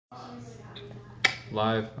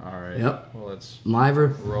Live? Alright. Yep. Well, let's Liver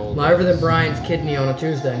than Brian's kidney on a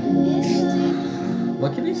Tuesday.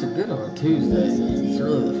 My kidneys are good on a Tuesday. It's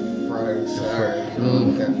really the Friday, Saturday.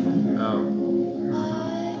 Oh.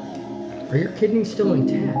 Are your kidneys still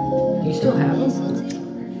intact? Do you still have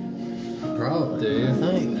them? Probably. Do you? I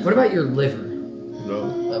think. What about your liver?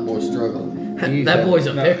 No. That boy's struggling. That boy's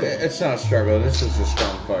a No, pickle. it's not a struggle. This is a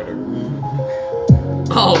strong fighter.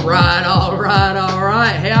 All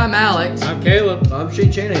right. Hey, I'm Alex. I'm Caleb. I'm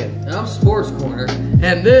Shane Shanahan. And I'm Sports Corner.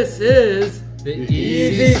 And this is The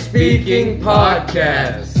Easy Speaking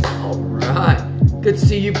Podcast. All right. Good to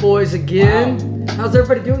see you boys again. How's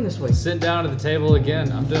everybody doing this week? Sitting down at the table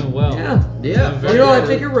again. I'm doing well. Yeah. Yeah. Very You know, I good.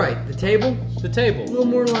 think you're right. The table, The a table. little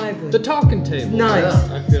more lively. The talking table. Nice.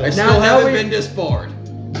 Yeah. I feel I like. still Now haven't we- been disbarred.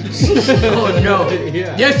 Oh no!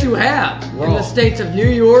 Yeah. Yes, you have. In the Wrong. states of New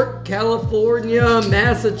York, California,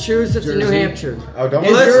 Massachusetts, and New Jersey. Hampshire. Oh, don't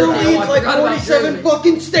And let Jersey. that Oh, leave I like forgot about 47 Jersey.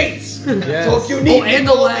 fucking states. Yes. So if you need Oh, and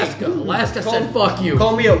me, call Alaska. me. Alaska said fuck you.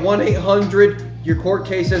 Call me at 1-800. Your court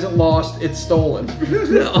case isn't lost. It's stolen.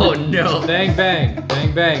 Oh no! Bang, bang.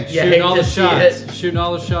 Bang, bang. You Shooting hate all to the see shots. it. Shooting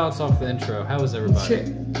all the shots off the intro. How was everybody? Shit.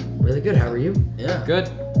 Really good. How are you? Yeah. Good.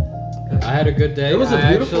 I had a good day. It was a I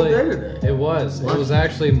beautiful actually- day today. It was. It was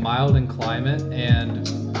actually mild in climate, and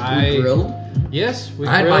We grilled. Yes, we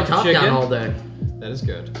I had grilled my top chicken. down all day. That is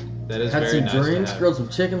good. That is Had very some nice. to drinks, have. grilled some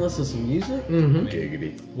chicken, listened to some music. Mm-hmm.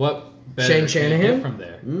 Giggity. What better Shane can you Shanahan? get from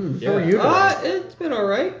there? How are you today? It's been all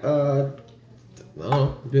right.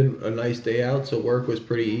 Been a nice day out, so work was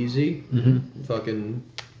pretty easy. Mm-hmm. Fucking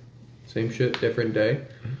same shit, different day.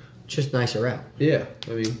 Just nicer out. Yeah,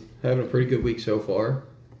 I mean, having a pretty good week so far.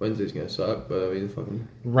 Wednesday's gonna suck, but I mean, fucking.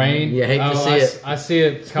 Rain. You hate to see it. I see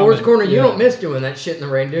it. Sports coming. Corner, you Yeah. don't miss doing that shit in the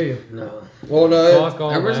rain, do you? No. Well, no, Fuck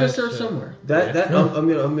all Everyone's gonna that start shit. somewhere. I'm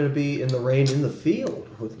gonna be in the rain in the field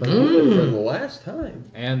with my movement for the last time.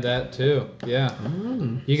 And that too. Yeah.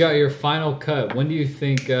 You got your final cut. When do you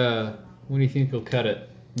think? When do you think you'll cut it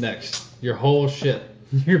next? Your whole shit.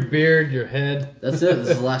 Your beard. Your head. That's it. This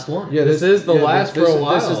is the last one. Yeah, This is the last for a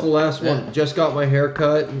while. This is the last one. Yeah. Just got my hair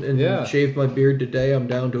cut and Yeah. shaved my beard today. I'm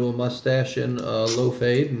down to a mustache and low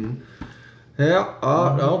fade, and yeah,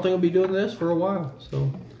 I don't think I'll be doing this for a while.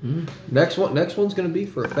 So next one's gonna be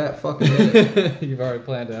for a fat fucking minute. You've already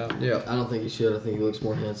planned out. Yeah. I don't think he should. I think he looks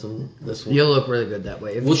more handsome this one. You look really good that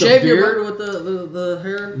way. If you With the shave your beard, with the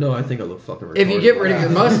hair. No, I think I look fucking retarded. if you get rid of your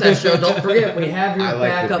mustache, though, don't forget we have your I like the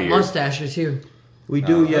backup beard. mustaches here. We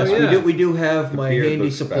do, yes, oh, yeah. we do have my beard handy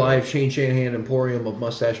looks supply better. of Shane Shanahan Emporium of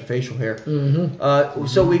mustache and facial hair. Mm-hmm.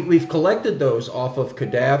 So we've collected those off of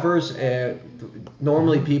cadavers, and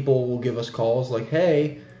normally people will give us calls like,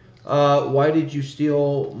 "Hey, why did you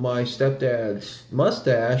steal my stepdad's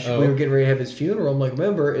mustache? Oh. We were getting ready to have his funeral." I'm like,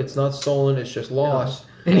 "Remember, it's not stolen; it's just lost."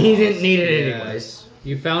 And he didn't need it Yes. anyways.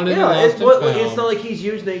 You found it. Yeah, lost it's, and found. it's not like he's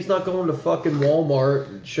using it. He's not going to fucking Walmart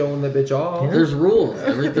and showing the bitch off. There's rules.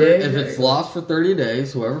 Every Yeah, if yeah. it's lost for 30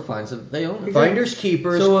 days, whoever finds it, they own it. Finders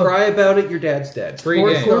keepers. So, cry about it. Your dad's dead. Free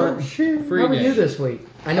Sports game. Corner, Free how are game. you this week?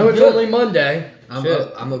 I know I'm it's good. only Monday.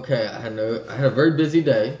 I'm okay. I had a very busy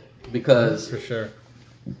day because For sure.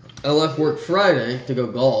 I left work Friday to go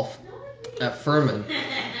golf at Furman.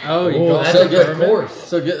 Oh, you Ooh, got that's so a good good course.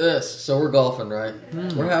 So get this. So we're golfing, right?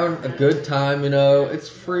 We're having a good time, you know. It's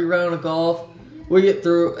a free round of golf. We get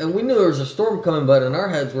through, and we knew there was a storm coming, but in our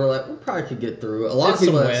heads, we're like, we probably could get through. A lot It's of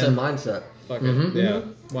people a have the same win. mindset. Fuck Mhm. it. Yeah.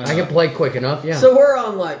 Why I can not? play quick enough, yeah. So we're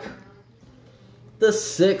on like the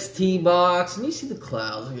 6 tee box, and you see the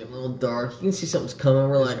clouds are getting a little dark. You can see something's coming.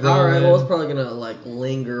 We're like, all right, well, it's probably gonna like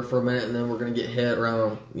linger for a minute, and then we're gonna get hit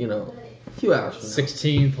around, you know, a few hours from now.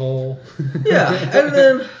 16th hole. Yeah, and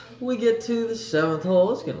then we get to the 7th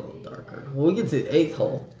hole. It's getting a little darker. Well, we get to the 8th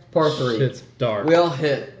hole, par 3. Shit's dark. We all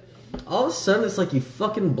hit. All of a sudden, it's like you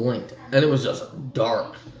fucking blinked, and it was just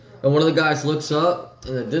dark. And one of the guys looks up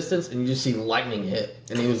in the distance, and you just see lightning hit,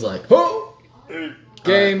 and he was like, "Oh,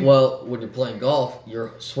 Game. well, when you're playing golf,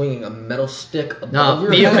 you're swinging a metal stick above No,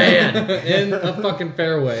 your be a head. man. In a fucking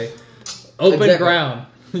fairway. Open Exactly. ground.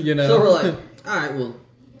 You know. So we're like, all right, well,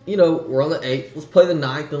 you know, we're on the 8th. Let's play the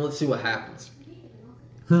 9th, and let's see what happens.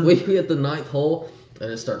 We hit the 9th hole, and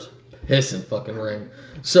it starts pissing fucking rain.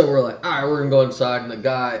 So we're like, all right, we're gonna go inside. And the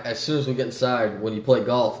guy, as soon as we get inside, when you play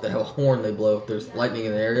golf, they have a horn they blow if there's lightning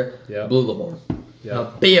in the area. Yeah. Blew the horn. yeah. Now,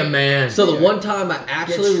 be a man. So the one time I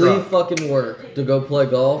actually struck. leave fucking work to go play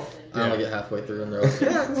golf, I Yeah. only get halfway through, and they're like,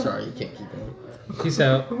 yeah, sorry, you can't keep going. Peace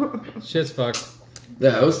out. Shit's fucked.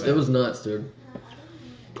 Yeah, it was nuts, dude.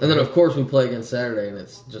 And then of course we play again Saturday, and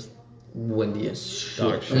it's just windy as shit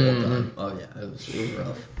Dog all shit. the time. Oh yeah, it was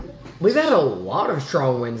rough. We've had a lot of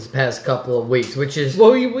strong winds the past couple of weeks, which is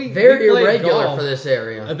Well, we very played irregular golf. for this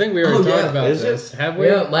area. I think we already talked about Is this. Have we?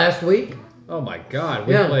 Yeah, last week. Oh my god,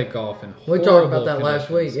 we Yeah. played golf in We talked horrible about that last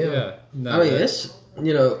conditions. week, yeah. No, I mean, that- it's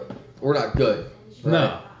we're not good. no,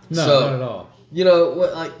 right? no, So- not at all.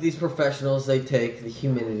 What like these professionals, they take the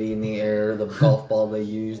humidity in the air, the golf ball they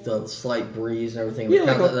use, the slight breeze and everything. Yeah,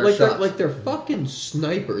 they count their shots. like they're fucking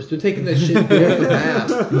snipers. They're taking this shit dead fast.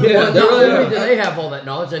 Yeah, Well, they not really only are. do they have all that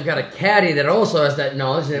knowledge, they've got a caddy that also has that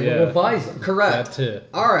knowledge and Yeah. will advise them. Correct. That's it.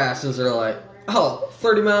 Our asses are like,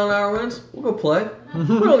 30-mile-an-hour winds? We'll go play. We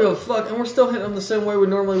don't give a fuck, and we're still hitting them the same way we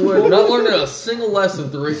normally would. Not learning a single lesson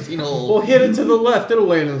through 18 holes. Well, hit it to the left. It'll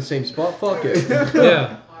land in the same spot. Fuck it.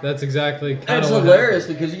 Yeah, that's exactly kind And of it's what hilarious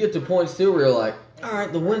because you get to points too where you're like, all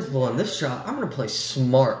right, the wind's blowing this shot. I'm going to play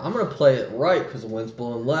smart. I'm going to play it right because the wind's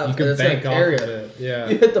blowing left. You and can it's gonna bank off carry of it. Yeah.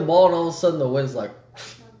 You hit the ball and all of a sudden the wind's like,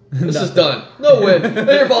 this is done. No wind. And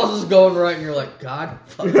your ball's just going right and you're like, God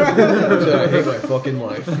fuck. I hate my fucking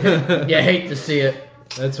life. You hate to see it.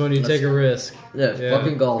 That's when you take a risk. Yeah, Yeah.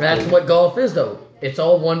 fucking golf. That's dude. what golf is, though. It's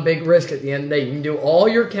all one big risk at the end of the day. You can do all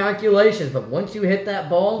your calculations, but once you hit that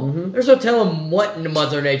ball, there's no telling what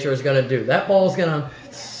Mother Nature is going to do. That ball's going to...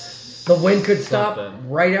 The wind could stop Something.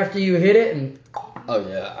 right after you hit it, and Oh,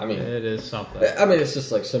 yeah. I mean, It is something. it's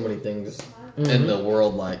just like so many things in the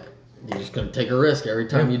world. Like, you're just going to take a risk every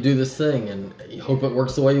time you do this thing and you hope it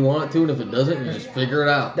works the way you want it to. And if it doesn't, you just figure it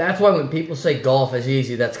out. that's why when people say golf is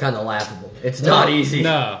easy, that's kind of laughable. It's not easy.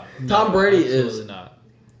 No. Tom Brady absolutely is- not.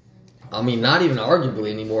 I mean, not even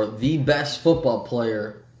arguably anymore, the best football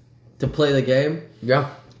player to play the game. Yeah.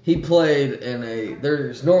 He played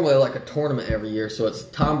there's normally like a tournament every year, so it's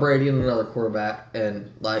Tom Brady and another quarterback,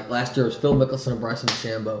 and like last year it was Phil Mickelson and Bryson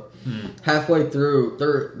DeChambeau. Halfway through,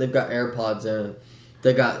 they've got AirPods in, and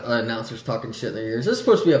they got announcers talking shit in their ears. This is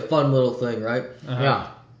supposed to be a fun little thing, right? Uh-huh. Yeah.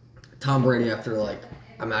 Tom Brady, after I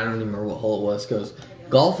don't even remember what hole it was, goes,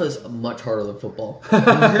 golf is much harder than football.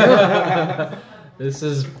 This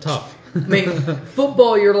is tough. I mean,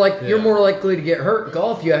 football, you're Yeah. more likely to get hurt.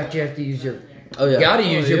 Golf, you actually have to use your... Oh, yeah. You got to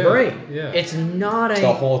use your yeah. brain. Yeah. It's not The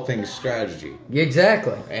a... whole thing's strategy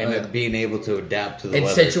Exactly. and Yeah. being able to adapt to the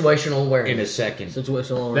It's weather situational in a awareness. second.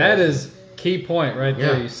 Situational. That is key point right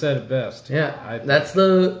there. Yeah. You said it best. Yeah. I- That's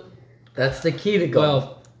the key to golf.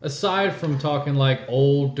 Well, aside from talking like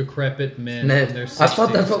old decrepit men, Man, in their I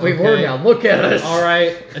thought that's 60s, what we were okay? now. Look at us. All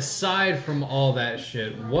right. Aside from all that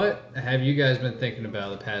shit, what have you guys been thinking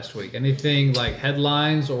about the past week? Anything like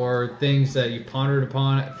headlines or things that you pondered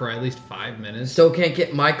upon for at least 5 minutes? Still can't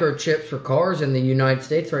get microchips for cars in the United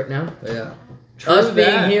States right now. Yeah. True Us being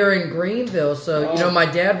that. here in Greenville, so my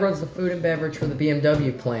dad runs the food and beverage for the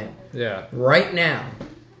BMW plant. Yeah. Right now,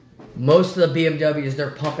 most of the BMWs they're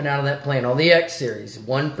pumping out of that plant, all the X series,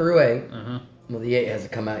 1 through 8. Uh-huh. Well, the 8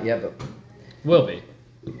 hasn't come out yet, but Will be.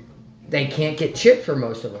 they can't get chips for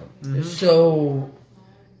most of them. Mm-hmm. So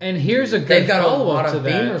And here's a good they've got a follow-up lot to of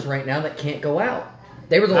that. Beamers right now that can't go out.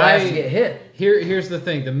 They were the last to get hit. Here's the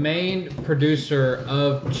thing: the main producer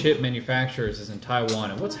of chip manufacturers is in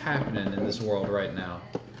Taiwan, and what's happening in this world right now?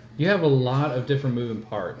 You have a lot of different moving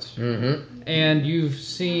parts, and you've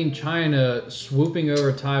seen China swooping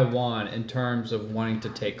over Taiwan in terms of wanting to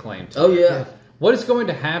take claim to Oh, it. yeah. What is going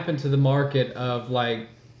to happen to the market of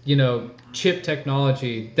chip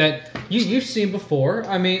technology that you've seen before?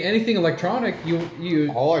 I mean, anything electronic,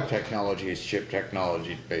 you All our technology is chip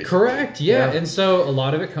technology based. correct, yeah. Yeah. And so a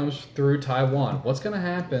lot of it comes through Taiwan. What's going to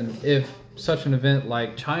happen if such an event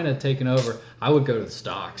like China taking over? I would go to the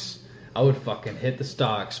stocks. I would fucking hit the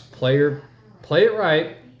stocks. Play it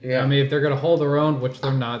right. Yeah. I mean, if they're going to hold their own, which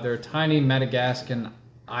they're not, they're a tiny Madagascan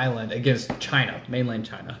island against China, mainland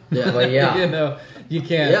China. Yeah. But yeah. You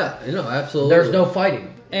can't. Yeah, absolutely. There's no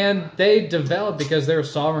fighting. And they developed, because they're a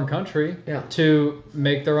sovereign country, Yeah. to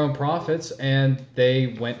make their own profits, and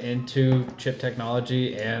they went into chip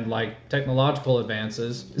technology and technological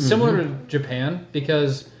advances, similar to Japan,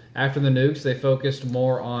 because after the nukes, they focused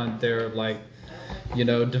more on their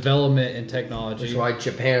development and technology. That's why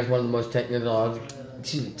Japan is one of the most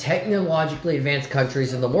technologically advanced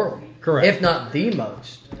countries in the world. Correct. If not the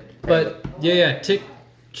most. But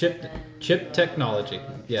chip technology.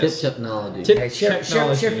 Yes. Tip technology. Tip Okay, chip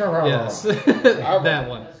technology. technology. Yes. That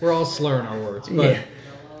one. We're all slurring our words, but Yeah.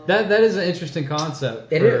 that is an interesting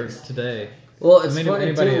concept It for is. today. Well, it's I mean, funny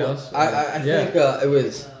anybody too. else? I Yeah. think it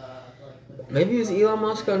was maybe it was Elon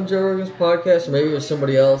Musk on Joe Rogan's podcast, or maybe it was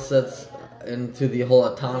somebody else that's into the whole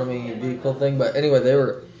autonomy vehicle thing. But anyway,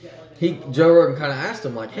 Joe Rogan kind of asked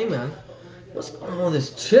him like, "Hey man, what's going on with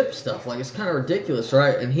this chip stuff? Like, it's kind of ridiculous,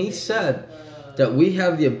 right?" And he said that we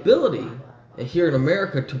have the ability here in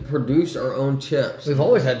America to produce our own chips. We've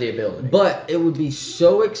always had the ability. But it would be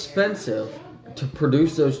so expensive to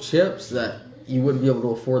produce those chips that you wouldn't be able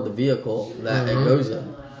to afford the vehicle that it goes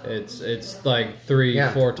in. It's like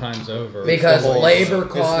 3-4 times over. Because labor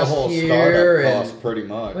It's the costs whole here startup and cost, pretty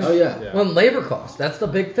much. Oh yeah. Yeah. well, labor costs. That's the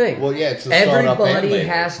big thing. Well, yeah, it's the startup and Everybody labor.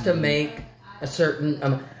 has to make a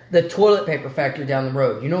certain. The toilet paper factory down the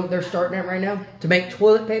road. You know what they're starting at right now? To make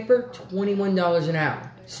toilet paper, $21 an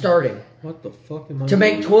hour. Starting What the fuck am I to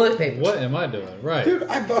make doing? toilet paper. What am I doing? Right. Dude,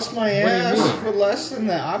 I bust my do you ass mean? for less than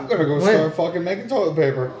that. I'm gonna go When? start fucking making toilet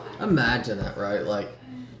paper. Imagine that, right? Like,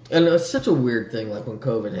 and it's such a weird thing. Like when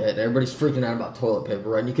COVID hit, everybody's freaking out about toilet paper,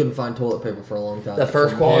 right? And you couldn't find toilet paper for a long time. The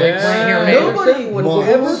first quality Yeah. plant here in Nobody Anderson. would Months.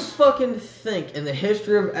 ever fucking think in the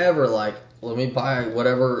history of ever, like, let me buy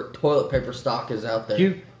whatever toilet paper stock is out there.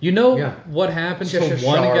 You know Yeah. what happened to Cheshire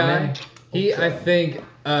one Charmin. guy? I think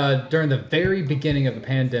during the very beginning of the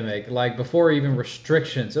pandemic, like before even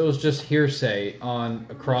restrictions, it was just hearsay on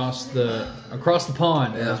across the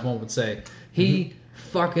pond, Yeah. as one would say. He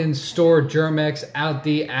fucking stored Germex out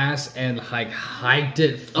the ass and like hiked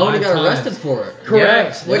it. 5 oh, and he got times. arrested for it.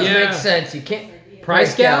 Correct. Yeah. Which Yeah. makes sense. You can't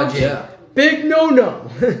Price gouge? Yeah. Big no.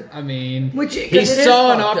 I mean, Which- 'cause he it is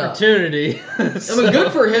saw an fucked up. opportunity. I mean,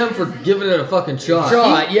 good for him for giving it a fucking shot.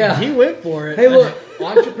 Shot, yeah. He went for it. Hey, look,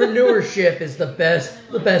 entrepreneurship is the best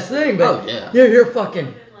thing. But Oh, yeah. you're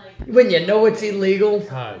fucking when you know it's illegal.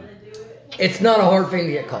 God. It's not a hard thing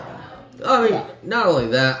to get caught. I mean, not only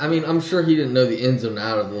that, I mean, I'm sure he didn't know the ins and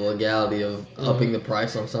out of the legality of upping the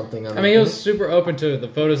price on something. I mean, he was super open to it. The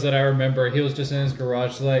photos that I remember, he was just in his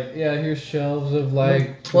garage, like, yeah, here's shelves of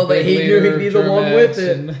like. Well, but big he knew liter he'd be the one Germex with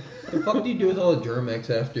it. and- What the fuck do you do with all the Germex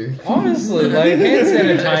after? honestly, like hand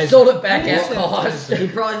sanitizer. Sold it back at cost. He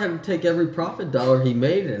probably had to take every profit dollar he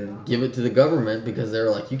made and give it to the government because they were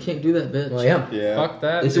like, you can't do that, bitch. Well, yeah. Yeah. Fuck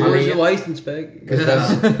that. They said, dude. where's your license, Peg?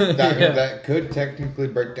 That, Yeah. that could technically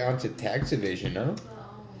break down to tax evasion, no?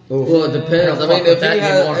 Well, it depends. Don't I mean, fuck with that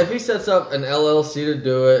anymore. if he sets up an LLC to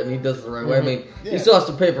do it and he does it the right way, I mean, Yeah. he still has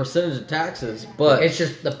to pay a percentage of taxes, but It's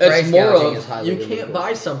just the price it's more gouging is of highly you illegal. can't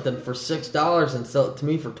buy something for $6 and sell it to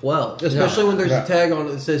me for $12. Especially when there's Yeah. a tag on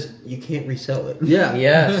it that says you can't resell it. Yeah.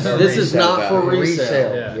 Yes. This is Resale not for value.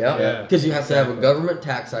 resale. Resale. Yeah. Yep. Because you have to have a government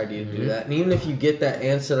tax ID to do that. And even if you get that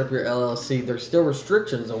and set up your LLC, there's still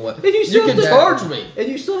restrictions on what And you still can have to- charge me. And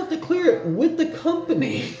you still have to clear it with the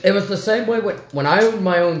company. It was the same way when I owned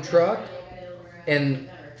my own truck and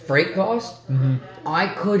freight cost. I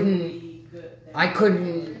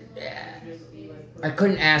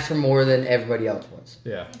couldn't ask for more than everybody else was,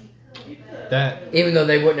 Yeah. That. even though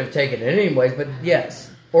they wouldn't have taken it anyways. But yes,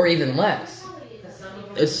 or even less.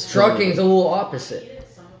 It's Trucking's a little opposite.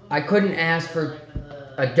 I couldn't ask for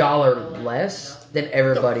 $1 less than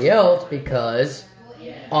everybody else because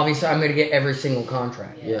obviously I'm going to get every single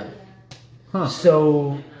contract. Yeah.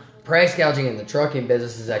 So price gouging in the trucking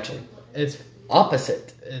business is actually It's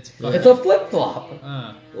opposite. it's It's a flip flop.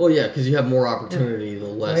 Well, yeah, because you have more opportunity the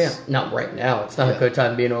less. Oh, yeah. Not right now. It's not a good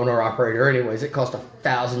time to be an owner operator. Anyways, it costs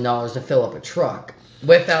 $1,000 to fill up a truck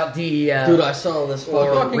without the. Dude, I saw this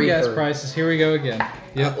Or fucking gas reefer. prices. Here we go again.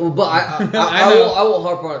 Yep. But I know. I won't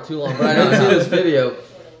harp on it too long. But I know see this video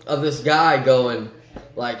of this guy going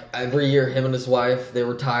like every year. Him and his wife, they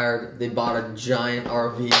retired. They bought a giant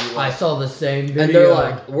RV. I Like, saw the same video. and they're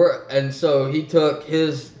like, and so he took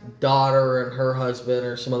his daughter and her husband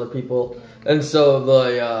or some other people, and so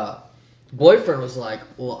the boyfriend was like,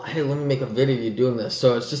 well, hey, let me make a video of you doing this.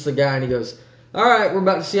 So it's just the guy, and he goes, all right, we're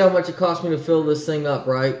about to see how much it cost me to fill this thing up,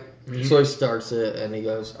 right? So he starts it, and he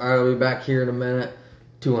goes, all right, I'll be back here in a minute.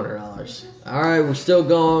 $200. All right, we're still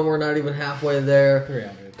going. We're not even halfway there.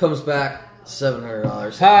 300. Comes back,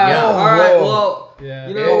 $700. Yeah. All right, well, Yeah.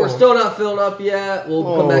 you know, we're still not filled up yet. We'll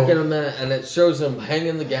come back in a minute. And it shows him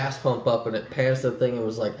hanging the gas pump up, and it pans the thing. It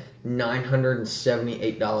was like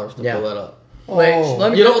 $978 to Yeah. fill that up. Which,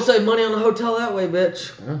 let me You tell- don't save money on a hotel that way,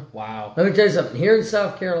 bitch. Wow. Let me tell you something. Here in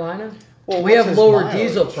South Carolina, Well, we what's have his lower mileage?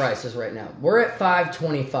 diesel prices right now. We're at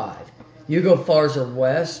 $5.25. You go farther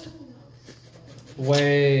west.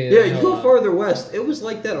 Way. Yeah, the you hell go up. farther west. It was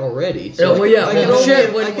like that already. Oh, well, yeah. I Well, can only- shit,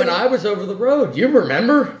 I when can- I was over the road, you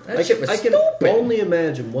remember? That shit was I can stupid. only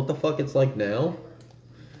imagine what the fuck it's like now.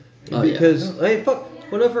 Oh, yeah. Because fuck,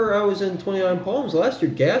 whenever I was in 29 Palms last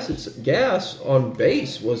year, gas on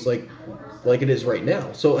base was like it is right now.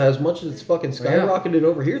 So as much as it's fucking skyrocketed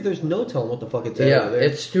over here, there's no telling what the fuck it's at Yeah, over there.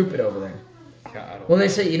 it's stupid over there. God, When they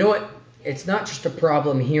say, you know what, it's not just a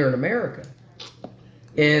problem here in America.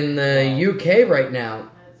 In the UK right now,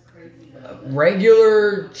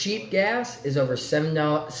 regular cheap gas is over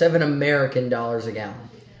 $7 American dollars a gallon.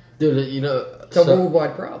 Dude, you know, It's a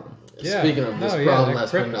worldwide problem. Yeah. speaking of this No, yeah, problem they're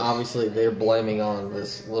that's been cripples. obviously they're blaming on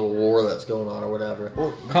this little war that's going on or whatever.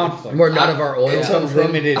 Conflict. Where none of our oil It's a comes from.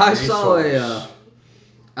 limited I saw resource.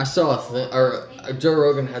 I saw a thing, or Joe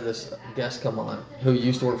Rogan had this guest come on who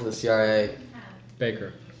used to work for the CIA.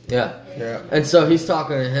 Baker. Yeah. Yeah. And so he's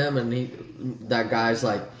talking to him, and that guy's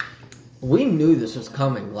like, we knew this was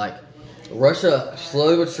coming. Like, Russia,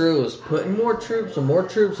 slowly but surely, was putting more troops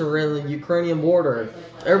around the Ukrainian border. And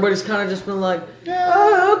everybody's kind of just been like,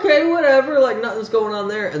 oh, okay, whatever. Like, nothing's going on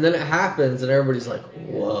there. And then it happens, and everybody's like,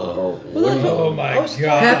 whoa. Oh my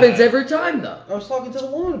god. Happens every time, though. I was talking to the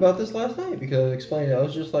woman about this last night because I was explaining. I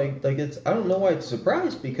was just like it's. I don't know why it's a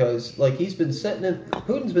surprise because like Putin's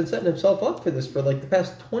been setting himself up for this for like the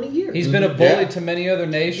past 20 years. He's been a bully to many other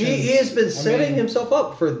nations. He has been I setting mean, himself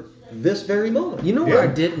up for this very moment. You know what Yeah. I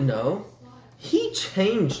didn't know? He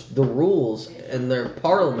changed the rules in their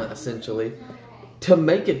parliament, essentially, to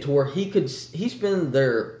make it to where he's been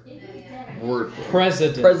their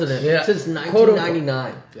president Yeah. since Quote, unquote.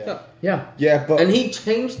 1999. Yeah. Yeah, but And he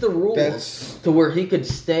changed the rules That's- to where he could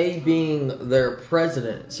stay being their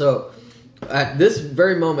president. So at this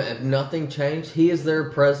very moment, if nothing changed, he is their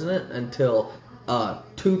president until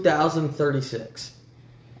 2036.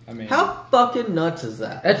 I mean, How fucking nuts is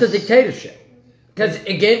that? That's a dictatorship. Because,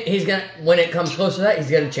 again, when it comes close to that,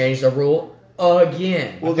 he's going to change the rule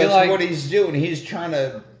again. well, I feel that's like- what he's doing. He's trying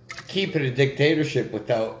to keep it a dictatorship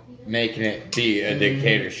without making it be a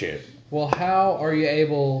dictatorship. well, how are you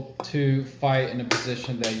able to fight in a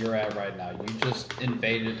position that you're at right now? You just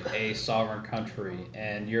invaded a sovereign country,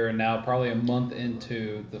 and you're now probably a month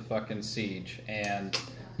into the fucking siege, and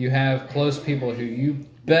you have close people who you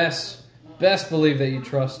best believe that you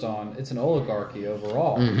trust on. It's an oligarchy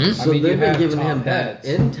overall. So I mean, they've you been have giving top him bad heads.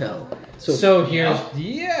 intel. So here's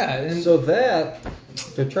and So that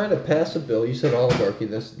they're trying to pass a bill. You said oligarchy.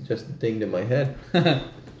 This just dinged in my head.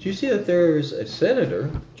 Did you see that there's a senator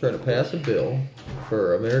trying to pass a bill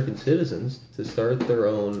for American citizens to start their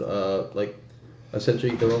own,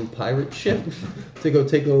 essentially their own pirate ship to go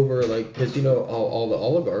take over, because you know all the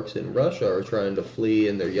oligarchs in Russia are trying to flee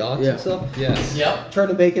in their yachts Yeah. and stuff. yes. Yep. Trying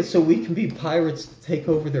to make it so we can be pirates to take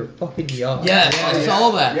over their fucking yachts. Yes, I saw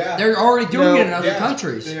that. Yeah. They're already doing No, it in other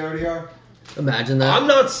countries. They already are. Imagine that. I'm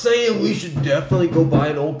not saying we should definitely go buy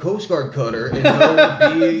an old Coast Guard cutter and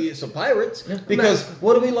go be some pirates, because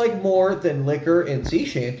what do we like more than liquor and sea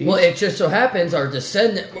shanties? Well, it just so happens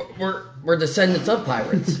we're descendants of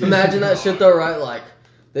pirates. Imagine that shit though, right? Like,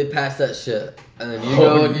 they pass that shit, and then you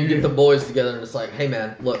go and you get the boys together, and it's like, hey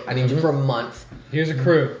man, look, I need you for a month. Here's a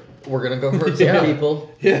crew. We're gonna go hurt some Yeah.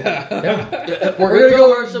 people. Yeah. We're gonna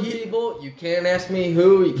go hurt some people. You can't ask me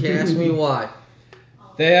who. You can't ask me why.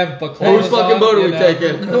 They have baklava's Whose fucking on, boat are you we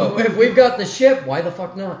know. taking? If we've got the ship, why the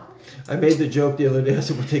fuck not? I made the joke the other day. I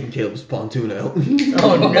said we're taking Caleb's pontoon out.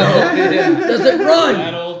 Oh no! Does it That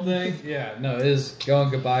run? old thing? Yeah, no, it is going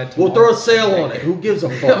goodbye to We'll throw a sail on it. Who gives a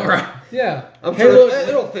fuck? Right. Yeah. I'm Hey, sure look.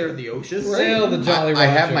 it'll fare the ocean. Right? Sail the Jolly Roger. I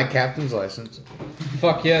have my captain's license.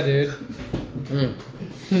 Fuck yeah, dude.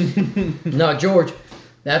 No, George.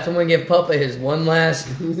 That's when we give Papa his one last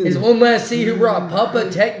sea hurrah.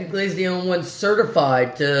 Papa technically is the only one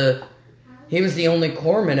certified to. He was the only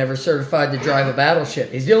corpsman ever certified to drive a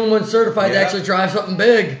battleship. He's the only one certified to Yeah. actually drive something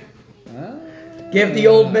big. Ah, Give the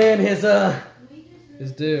old man his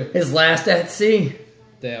his due. his last at sea.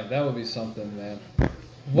 Damn, that would be something, man.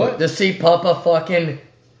 What? To see Papa fucking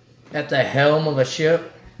at the helm of a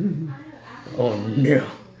ship. Oh no!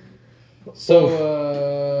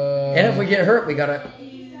 So, And if we get hurt, we gotta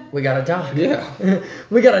dock. Yeah.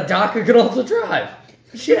 We got a dock who can also drive.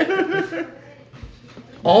 Shit.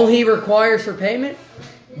 All he requires for payment,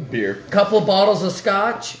 Beer. couple bottles of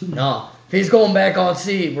scotch. No. If he's going back on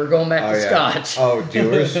sea, we're going back to scotch. Oh,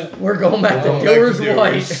 Dealers. We're going back Going to back to Dealer's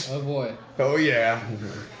Dealers. White. oh boy. Oh, yeah.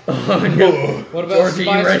 Oh no. What about George, are you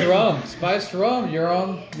spiced ready? rum? Spiced rum. You're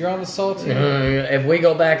on the salty. If we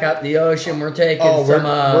go back out the ocean, we're taking Oh, some.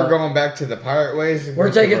 we're going back to the pirate ways.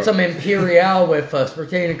 We're taking some Imperial with us. We're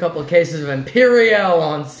taking a couple of cases of Imperial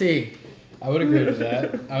on sea. I would agree to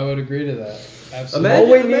that. Absolutely. All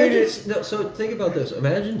we Imagine, need is- no, so think about this.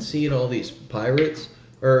 Imagine seeing all these pirates,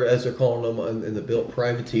 or as they're calling them in the bill,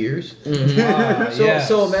 privateers.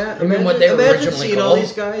 So imagine, what they were imagine originally seeing all called?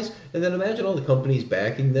 these guys, and then imagine all the companies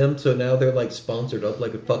backing them. So now they're like sponsored up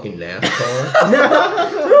like a fucking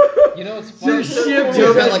NASCAR. You know what's funny? Ship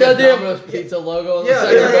You got like a goddamn Domino's Pizza logo on the Yeah,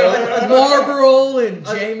 second yeah, boat. Marlboro and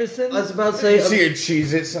Jameson. I was about to say, You see a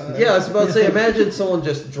Cheez-It on there? yeah, I was about to say, imagine someone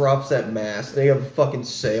just drops that mask. They have a fucking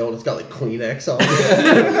sail, and it's got like Kleenex on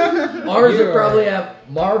it. Ours You would are- probably have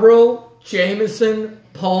Marlboro, Jameson,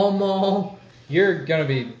 Pall Mall, you're gonna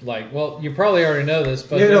be like, well, you probably already know this,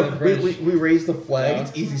 but Yeah, the no, British, we raised the flag. Yeah.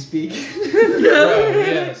 It's easy speak.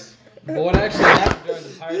 yes. But what actually happened during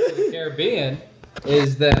the Pirates of the Caribbean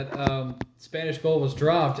is that Spanish gold was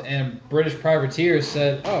dropped, and British privateers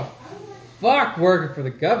said, "Oh, fuck, working for the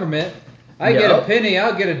government. I get a Yep. penny,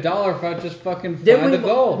 I'll get $1 if I just fucking Then find the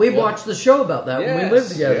gold." we watched the show about that when we lived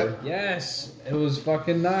Yes. together. Yes, it was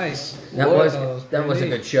fucking nice. That What? was Oh, that was a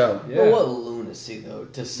pretty good show. neat. But Yeah. what lunacy though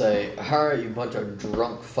to say, all right, you bunch of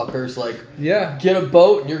drunk fuckers, like Yeah. get a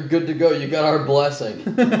boat and you're good to go. You got our blessing.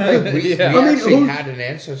 We Yeah. actually had an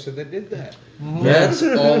ancestor that did that. That's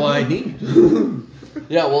all I need.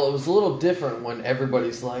 Yeah, well, it was a little different when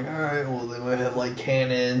everybody's like, all right, well, they might have like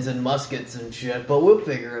cannons and muskets and shit, but we'll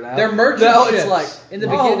figure it out. They're merchant Now ships it's like, in the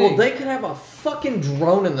oh, beginning. well, they could have a fucking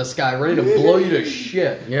drone in the sky ready to blow you to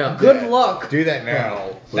shit. Yeah. Good luck. Do that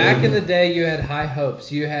now. Back in the day, you had high hopes.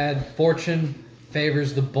 You had fortune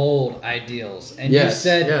favors the bold ideals. And you Yes,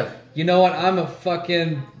 said, yeah. you know what, I'm a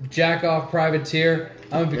fucking jack-off privateer.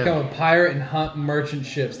 I'm going to become a pirate and hunt merchant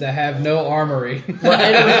ships that have no armory. But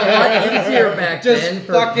it was a lot easier back Just then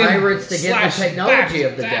for fucking pirates to get slash, the technology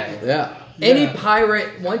bash, of the bash. day. Yeah. Any Yeah. pirate,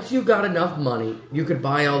 once you got enough money, you could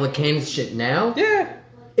buy all the canned shit now. Yeah.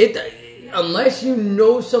 It unless you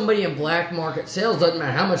know somebody in black market sales, doesn't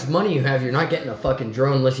matter how much money you have, you're not getting a fucking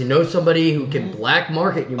drone unless you know somebody who can black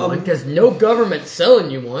market you one, because no government's selling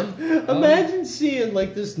you one. Imagine seeing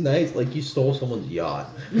like this nice, like you stole someone's yacht.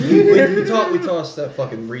 we tossed that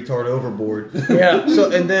fucking retard overboard. Yeah. So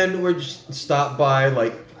and then we're just stopped by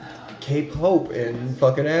like Cape Hope in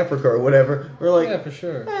fucking Africa or whatever. We're like, Yeah, for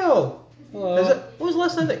sure. hell. Hello. When was the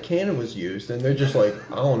last time that cannon was used? And they're just like,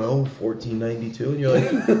 I don't know, 1492. And you're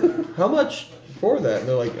like, how much for that? And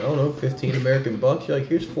they're like, I don't know, 15 American bucks. You're like,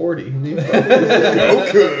 here's 40.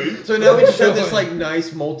 Okay. So now we just have this like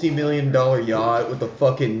nice multi-million-dollar yacht with a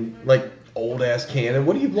fucking like old ass cannon.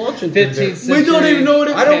 What are you launching? through 15th there? century. We don't even know what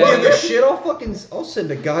it I don't cannon. give a shit. I'll send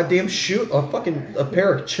a goddamn a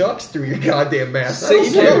pair of chucks through your goddamn mast. I don't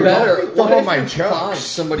Even care. better, Follow what if my you chucks. find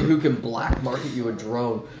somebody who can black market you a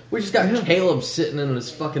drone? We just got Caleb sitting in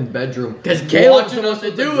his fucking bedroom 'Cause Caleb watching wants us to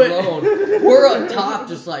with the do it. drone. We're on top,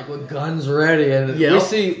 just like with guns ready, and we Yep.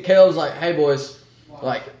 see Caleb's like, "Hey boys,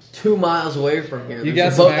 like 2 miles away from here, You there's got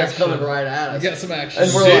a boat some that's action. coming right at us." You got some action.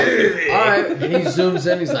 And we're like, all right. And he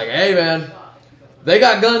zooms in. He's like, hey, man, they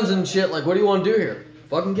got guns and shit. Like, what do you want to do here?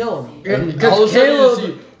 Fucking kill them. Yeah, And because all of a sudden you Caleb-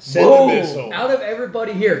 see, Send a boom. missile. Out of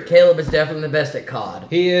everybody here, Caleb is definitely the best at COD.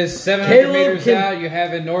 He is 700 Caleb meters can- out. You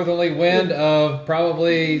have a northerly wind of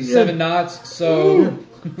probably 7 knots. So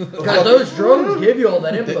Because those drones give you all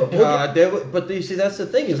that info. God, but you see, that's the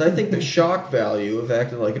thing is, I think the shock value of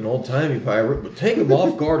acting like an old timey pirate would take them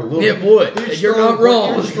off guard a little. It bit. would. just You're throwing- not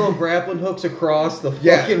wrong. You're just throwing grappling hooks across the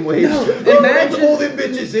Yeah. fucking waves. imagine- pull them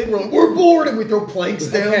bitches in. We're bored, and we throw planks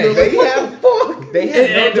down. Okay. They're like, what the fuck? They It had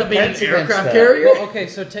ends no up being an defense against aircraft that. carrier. Well, okay,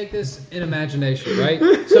 so take this in imagination, right?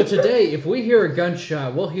 So today, if we hear a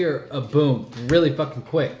gunshot, we'll hear a boom really fucking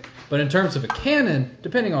quick. But in terms of a cannon,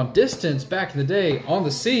 depending on distance, back in the day on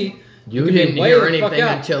the sea, You could be didn't way hear the fuck anything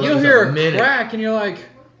out. until it you'll was hear a minute. crack, and you're like,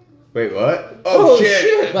 Wait, what? Oh,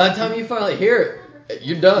 shit. By the time you finally hear it,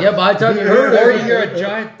 you're done. Yeah, by the time you heard or it, you hear a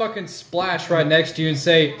giant fucking splash right next to you and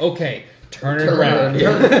say, okay, turn it Turn around. it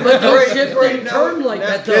around. but those ships Great, didn't now- turn like now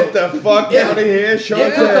that Get though. the fuck out of here, It took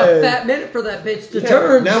a Shante. fat minute for that bitch to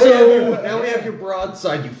turn. Now, So now we have your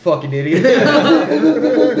broadside, you fucking idiot.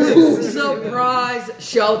 surprise,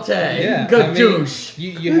 Shelте. Yeah, Gadoosh.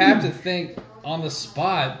 you have to think on the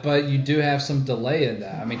spot, but you do have some delay in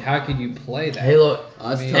that. I mean, how could you play that? Hey, look,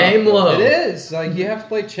 That's tough. aim low. It is like you have to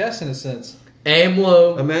play chess in a sense. Aim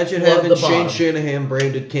low. Imagine Love having the Shane bottom. Shanahan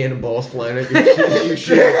branded cannonballs flying at your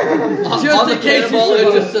shit. On Just the in case cannonball, you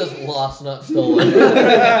it just says lost, not stolen.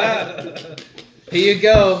 Here you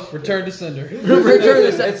go, return to sender. Return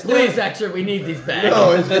this. Please, actually, we need these back.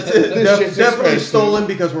 No, it's shit's definitely expensive. stolen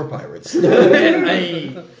because we're pirates. Hey.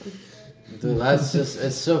 Dude, that's just,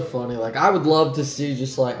 it's so funny. Like, I would love to see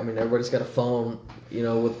just like, I mean, everybody's got a phone, you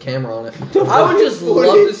know, with camera on it. I would just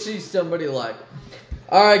love to see somebody like,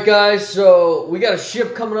 all right, guys, so we got a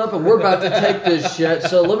ship coming up and we're about to take this shit.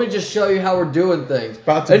 So let me just show you how we're doing things.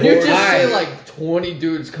 About to And you board. just see Aye. like 20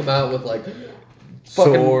 dudes come out with like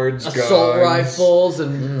fucking Swords, assault guns. rifles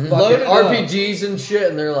and fucking Loaded up. RPGs and shit,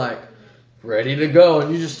 and they're like ready to go,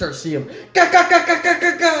 and you just start seeing them.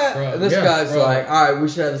 And this yeah, guy's bro. like, all right, we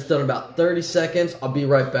should have this done in about 30 seconds. I'll be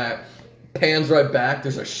right back. pans right back.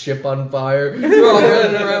 There's a ship on fire. They're all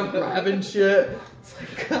running around grabbing shit. It's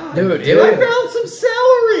like, God, Dude, I found some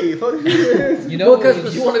celery. You know, Because what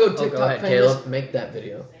If you want to go go TikTok ahead, famous, Caleb. make that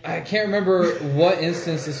video. I can't remember what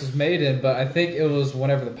instance this was made in, but I think it was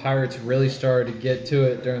whenever the pirates really started to get to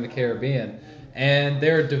it during the Caribbean, and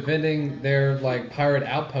they're defending their like pirate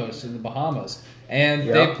outposts in the Bahamas, and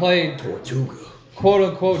they played quote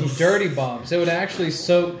unquote dirty bombs. They would actually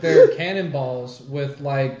soak their cannonballs with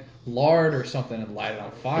like lard or something and light it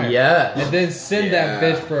on fire. Yeah. and then send that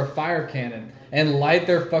Yeah. bitch for a fire cannon and light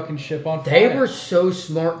their fucking ship on fire. They were so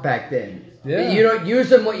smart back then. Yeah. You don't use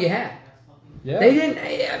them what you had. yeah. They didn't.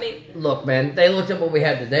 I mean, look, man. They looked at what we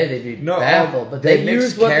had today. They'd be No, baffled, but they mixed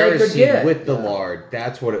used what they could kerosene get. with the lard.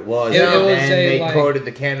 That's what it was. It and was then a, they like, coated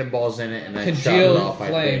the cannonballs in it and then shot it congealed off. I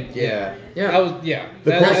flame. think. Yeah. Yeah. I was, yeah.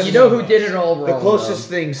 The That's- Now, you know who did it all wrong? The closest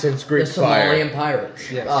though? thing since The Greek fire. Somalian pirates.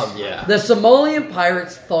 Yes. Oh yeah. The Somalian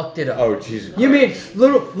pirates fucked it up. Oh Jesus! You mean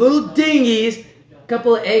little dinghies,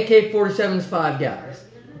 couple of AK-47s, 5 guys,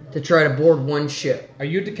 to try to board one ship? Are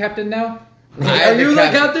you the captain now? Are you the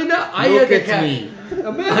captain now? I am Look the at captain. me.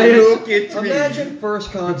 Imagine, at me. imagine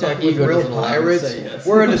first contact My with ego real doesn't allow me to pirates. say yes.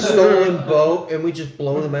 We're in a stolen boat and we just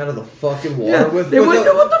blow them out of the fucking water Yeah, with they wouldn't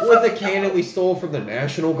know what the with a cannon we stole from the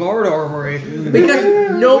National Guard armory. Because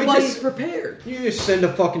nobody's just- prepared. You just send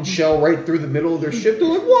a fucking shell right through the middle of their ship. They're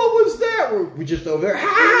like, "What was that?" We just over there.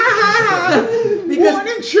 Because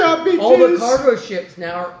Morning shot, bitches. all the cargo ships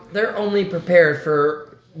now, they're only prepared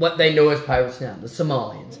for what they know as pirates now, the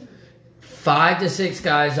Somalians. 5 to 6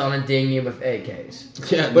 guys on a dinghy with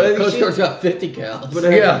AKs. Yeah, But but have the you Coast seen- Guard's got 50 cals. But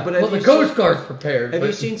Yeah, but well, have the you Coast seen- Guard's prepared. Have but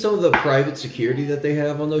you seen some of the private security that they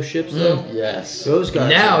have on those ships, though? Yes. Those guys.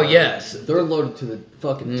 now, are- yes. They're loaded to the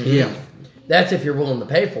fucking teeth. Yeah. That's if you're willing to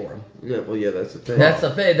pay for them. Yeah. Well, yeah, that's the thing. That's the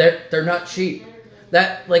thing. They're not cheap.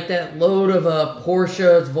 That load of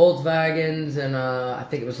Porsches, Volkswagens, and I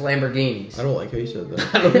think it was Lamborghinis. I don't like how you said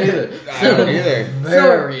that. I don't either. I don't either.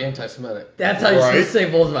 Very anti-Semitic. That's how you Right. should say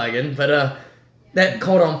Volkswagen, but that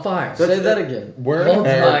caught on fire. Say that again. We're in Volkswagen.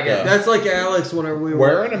 America. That's like Alex whenever we were.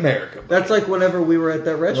 We're in America. That's like whenever we were at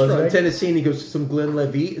that restaurant in Volkswagen? Tennessee, and he goes to some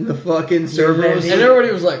Glenlivet, and the fucking server was Glenlivet. And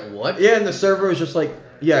everybody was like, what? yeah, and the server was just like,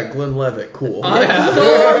 yeah, Glenlivet, cool. I'm sorry.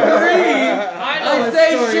 know I what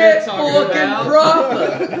say story shit you're talking fucking about.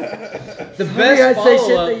 proper. The Sorry, best I say shit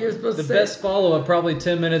follow-up. that you're supposed The to say. best follow-up. Probably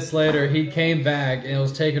 10 minutes later, he came back and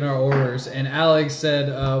was taking our orders. And Alex said,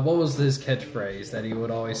 "What was his catchphrase that he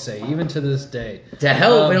would always say, even to this day?" To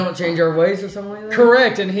hell, if we Um, don't change our ways or something like that.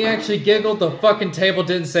 Correct. And he actually giggled. The fucking table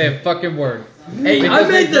didn't say a fucking word. Hey, I Because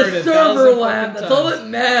we made heard the it server 1,000 laugh. fucking That's all times. that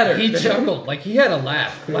matters. He chuckled. Like he had a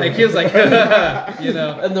laugh. Like he was like, you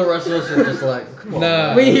know. And the rest of us were just like, come on.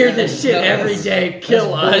 Nah. We hear this shit No, every that's- day.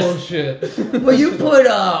 Kill That's us. bullshit. Will you put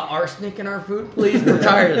arsenic in our food, please? We're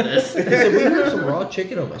tired of this. He said, we have some raw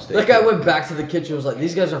chicken on my steak. That guy went back to the kitchen and was like,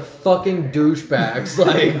 these guys are fucking douchebags.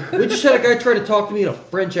 Like, We just had a guy try to talk to me in a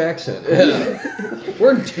French accent.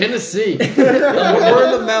 we're in Tennessee. We're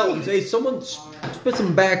in the mountains. Hey, someone spit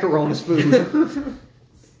some backer on his food.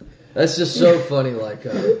 That's just so funny. Like,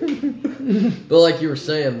 but like you were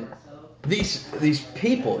saying, these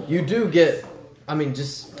people, you do get. I mean,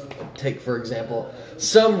 just take for example,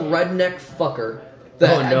 some redneck fucker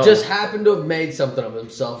that Oh, no. just happened to have made something of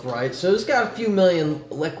himself, right? So he's got a few million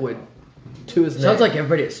liquid to his name. Sounds like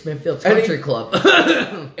everybody at Smithfield's And he- Country Club.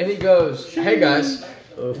 And he goes, hey guys,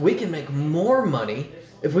 we can make more money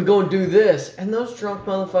if we go and do this. And those drunk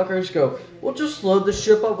motherfuckers go, we'll just load the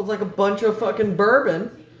ship up with like a bunch of fucking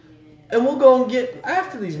bourbon and we'll go and get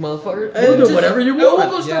after these motherfuckers. We'll And do just- whatever you and we'll want.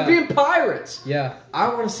 go start Yeah. being pirates. Yeah. I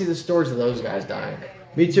want to see the stories of those guys dying.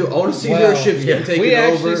 Me too. I want to see Well, their ships getting taken We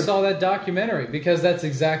actually over. saw that documentary because that's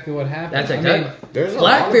exactly what happened. That's I exactly. mean, There's a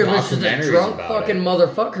Blackbeard lot of was just a documentaries drunk about fucking it.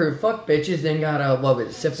 motherfucker who fucked bitches, then got what was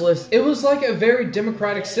it, syphilis? it was like a very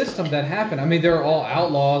democratic system that happened. I mean, they're all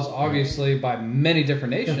outlaws, obviously, by many different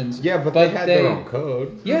nations. Yeah, but they had their own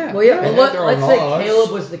code. Yeah. Well, yeah. They Well, had their let's own say laws.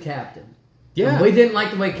 Caleb was the captain. Yeah. We didn't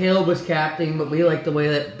like the way Caleb was captain, but we like the way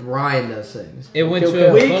that Brian does things. It went to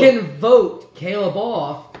a We vote. can vote Caleb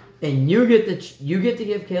off, and you get to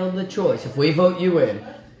give Caleb the choice. If we vote you in,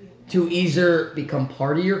 to either become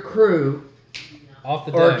part of your crew off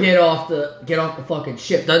the or deck. get off the fucking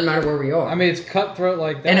ship. Doesn't matter where we are. I mean, it's cutthroat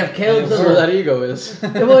like that. And if Caleb it That's doesn't- where worked. that ego is.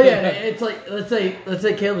 well, yeah, it's like let's say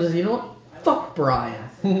Caleb says, you know what, fuck Brian.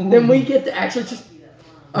 Then we get to actually just,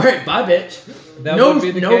 all right, bye, bitch. That no, would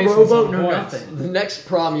be the no case in rowboat, some no points. nothing. The next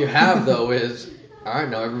problem you have though is, all right,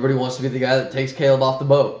 now everybody wants to be the guy that takes Caleb off the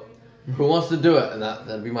boat. Who wants to do it? And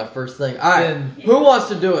that'd be my first thing. All right, Then- who wants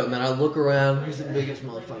to do it? And then I look around. Who's the biggest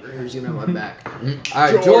motherfucker? Who's gonna have my back?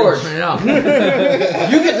 All right, George. Yeah.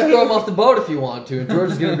 You get to throw him off the boat if you want to. And George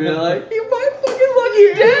is gonna be like, "You my fucking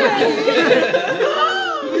lucky dad."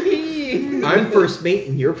 I'm first mate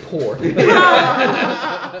and you're poor.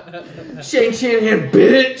 Shane Shanahan,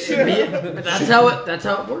 bitch. That's how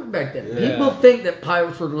it worked back then. Yeah. People think that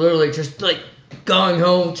pirates were literally just like going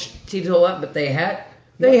home, teetotal up, but they had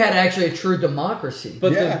actually a true democracy.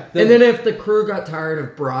 But Yeah. And then if the crew got tired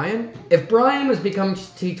of Brian, if Brian was becoming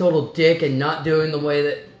just teetotal dick and not doing the way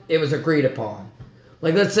that it was agreed upon,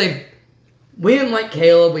 like let's say we didn't like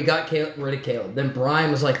Caleb, we got rid of Caleb. Then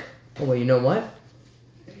Brian was like, oh, well, you know what?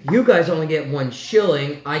 You guys only get 1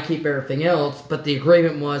 shilling. I keep everything else. But the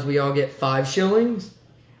agreement was we all get 5 shillings.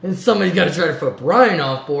 And somebody's got to try to vote Brian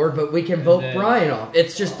off board, but we can vote then- Brian off.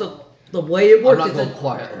 It's just the way it I'm works. not It's going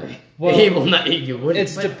quietly. Well, he will not. You wouldn't.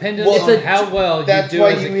 it's but, dependent Well, on it's a- how well you That's do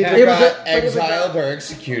why as you a either captain. It was got a- but it was a- exiled or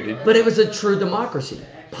executed. but it was a true democracy.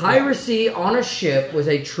 Piracy on a ship was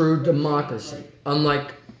a true democracy,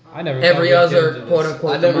 unlike I never every thought we'd get other into this. quote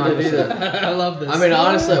unquote I never did democracy. either. I love this. I mean,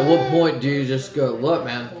 honestly, at what point do you just go, look,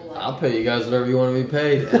 man, I'll pay you guys whatever you want to be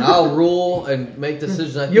paid, and I'll rule and make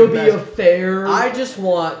decisions I think You'll be best. a fair. I just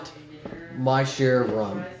want my share of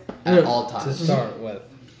rum at Yeah. all to times. start with.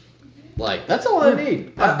 Like, that's all I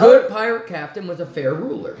need. A good pirate captain was a fair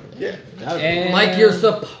ruler, Yeah. And like you're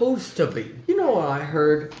supposed to be. You know what I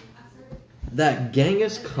heard? That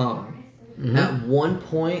Genghis Khan, at one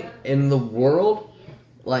point in the world,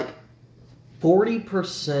 like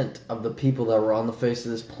 40% of the people that were on the face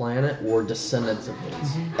of this planet were descendants of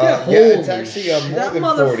his. Yeah, it's actually more That than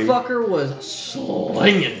 40. motherfucker was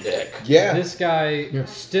slinging dick. Yeah. this guy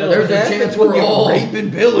still. There's a That chance happens when we're you all. rape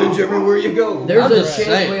and pillage everywhere you go. There's I'm a just chance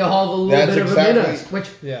saying. we all have a little That's bit of a in exactly- us, which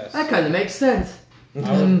Yes. that kind of makes sense.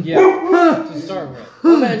 Yeah. To start with.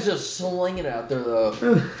 My man's just slinging it out there,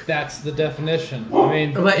 though. That's the definition. I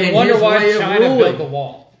mean, But you in wonder his why way of China ruling. built the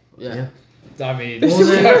wall. Yeah. I mean, Well,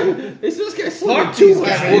 then- Is this guy Fuck slinging these two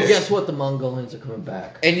guys. Well, guess what? The Mongolians are coming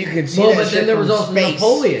back. And you can see Well, that but shit then there was from also space.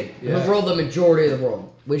 Napoleon, Yeah. who ruled the majority of the world,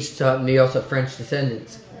 which taught me also French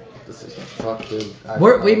descendants. This is fuck, dude.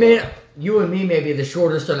 We made you and me may be the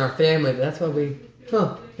shortest in our family, but that's why we.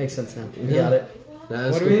 Huh, makes sense now. We got it.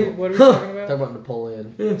 That's what are good. we Huh. talking Talk about? about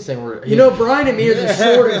Napoleon. Saying we're, You know, Brian and me are the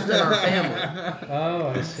shortest in our family,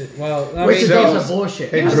 Oh, I see. Well, I which mean, is so- also bullshit.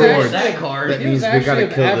 Hey, He was George. actually that card. That he was means we gotta actually of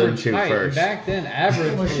kill them average two height. first. Back then,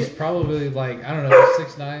 average Oh, was shit. probably like, I don't know,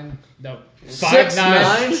 6'9". No,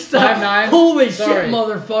 6'9"? 5'9". Holy Sorry. shit,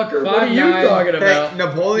 motherfucker! What are you 5'9". talking Hey, about?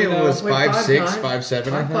 Napoleon You know, was wait, 5'6", 5'9".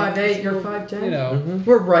 5'7", I I'm think. 5'8", you're 5'10". You know,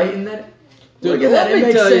 We're right in that. Dude, Look at that. let It me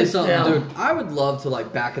makes tell you sense something, now. dude. I would love to,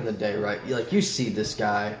 like, back in the day, right? Like, you see this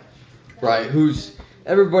guy, right? Who's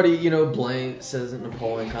everybody, you know, says it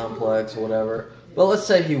Napoleon complex or whatever. But let's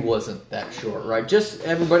say he wasn't that short, right? Just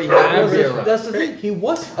everybody had Average. zero. That's the thing. He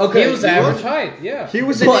was. Okay, he was average height. Yeah. He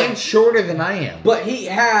was an But- inch shorter than I am. But he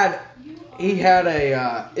had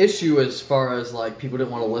a issue as far as like people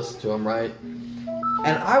didn't want to listen to him, right?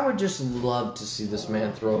 And I would just love to see this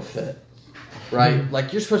man throw a fit, right?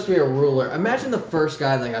 Like you're supposed to be a ruler. Imagine the first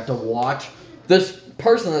guy that got to watch this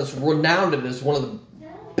person that's renowned as one of the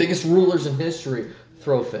biggest rulers in history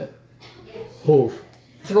throw a fit.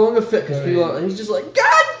 Throwing a fit because people, and he's just like,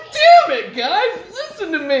 God damn it, guys,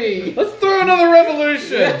 listen to me. Let's throw another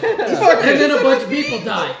revolution. And then a bunch of people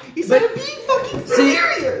die. He's But- like, be fucking See,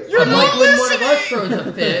 serious. I'm like when one of us throws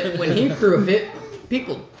a fit, when he threw a fit,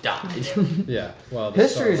 people died. Yeah. Well,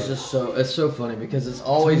 History is just it's so funny because it's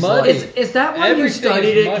always muddy. like, Is that why you Everything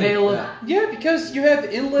studied is it, muddy. Caleb? Yeah, because you have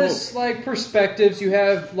endless like perspectives. You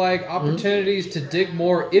have like opportunities to dig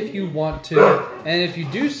more if you want to, and if you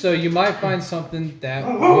do so, you might find something that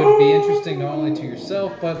would be interesting not only to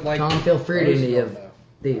yourself but like. Tom, feel free to any of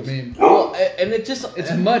I these. mean, well, and it just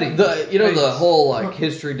it's muddy. The whole like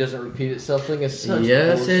history doesn't repeat itself thing is such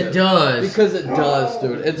Yes, bullshit. it does. Because it does,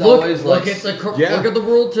 dude. It's Look, always like look at Yeah. look at the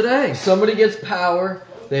world today. somebody gets power,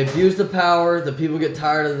 they abuse the power, the people get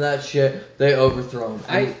tired of that shit, they overthrow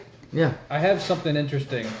them. Yeah. I have something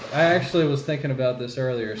interesting. I actually was thinking about this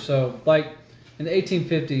earlier. So, like in the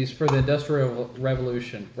 1850s for the Industrial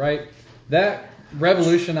Revolution, right? That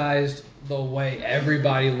revolutionized the way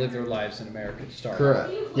everybody lived their lives in America to start.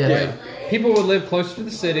 Correct. Yeah. Right? People would live closer to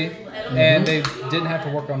the city, and they didn't have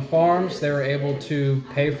to work on farms. They were able to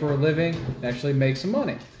pay for a living and actually make some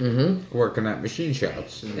money. Mm-hmm. Working at machine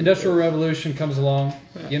shops. Industrial Revolution comes along.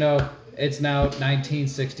 You know, it's now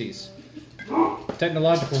 1960s.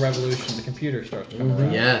 Technological revolution, the computer starts to come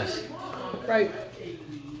around. Yes. Right.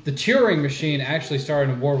 the Turing machine actually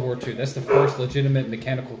started in World War II. That's the first legitimate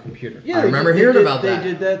mechanical computer. I remember hearing about that. They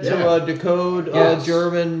did that to Yeah. decode Yes.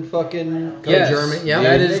 German fucking. Yes, German, yeah.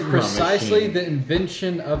 that is Enigma precisely machine. the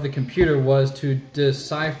invention of the computer was to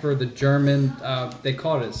decipher the German. They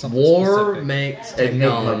called it something War specific. makes Enigma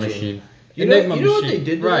technology. machine. You know Enigma what they machine.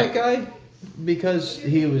 did to Right. that guy? Because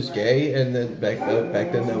he was gay, and then back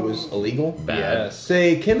then that was illegal. Yes.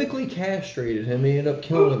 They chemically castrated him. He ended up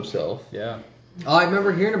killing himself. Yeah. Oh, I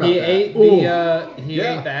remember hearing about He that. ate Ooh. the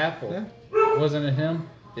Yeah. ate the apple. Yeah. Wasn't it him?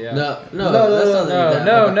 Yeah. No, No, no, that's no, not that.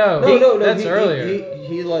 No, Okay. no, No, That's he, earlier.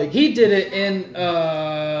 He like He did it in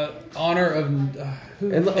honor of who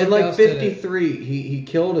the in fuck like else did it? 53. He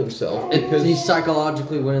killed himself He because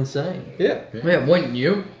psychologically went insane. yeah. Man, wouldn't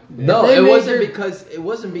you? No, If they it made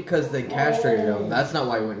wasn't because they castrated him. That's not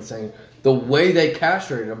why he went insane. The way they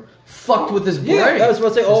castrated him fucked with his brain. Yeah, I was about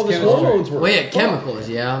to say all of his chemistry. hormones were. Well, yeah, fucked. chemicals,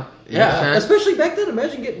 yeah. Yeah, Especially back then,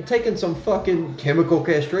 imagine taking some fucking chemical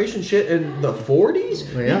castration shit in the 40s.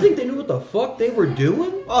 Yeah. You think they knew what the fuck they were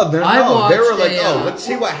doing? Oh, I they were watched like, a, oh, let's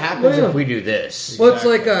see what happens yeah. if we do this. Well, it's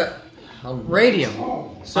like a radium.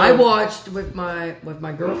 So- I watched with my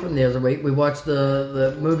girlfriend the other week. We watched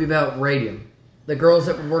the movie about radium. The girls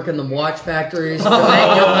that would work in the watch factories to make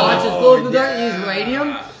your watches glow in the dark use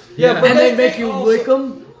radium, Yeah, and they make you lick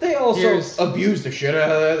them. They also Here's- abused the shit out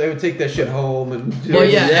of that. They would take that shit home and do Well,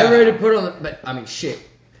 yeah, Yeah. everybody put on. But I mean, shit,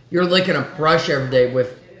 you're licking a brush every day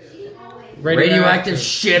with radioactive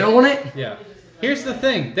shit on it. Yeah. Here's the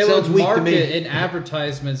thing: they Sounds would weak to market me. in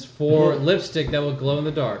advertisements for lipstick that will glow in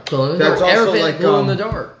the dark. Glow in the That's dark. also Everything like, glow in the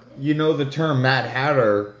dark. You know, the term Mad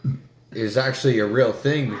Hatter is actually a real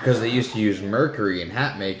thing because they used to use mercury in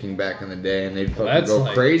hat making back in the day, and they'd fucking That's go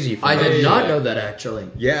like- crazy for I that did shit. not know that actually.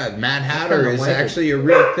 Yeah, Mad Hatter kinda is wanky. actually a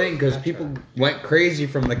real thing because people went crazy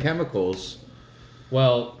from the chemicals.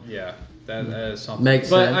 Well, yeah, that is something. Makes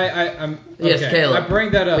but sense. I'm Yes, okay. Caleb. I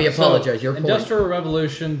bring that up. We apologize, your point. Industrial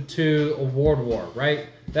Revolution to a world war, right?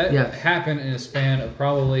 That Yeah. happened in a span of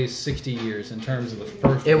probably 60 years in terms of the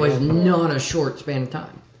first. It was World War. not a short span of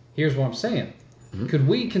time. Here's what I'm saying. Mm-hmm. Could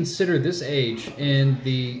we consider this age in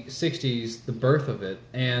the 60s, the birth of it,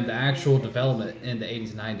 and the actual development in the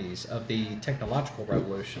 80s, 90s of the technological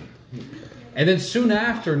revolution? And then soon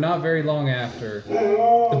after, not very long after,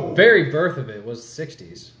 the very birth of it was the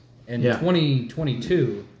 60s. In Yeah.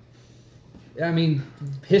 2022, I mean,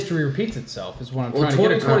 history repeats itself, is what I'm Well, trying to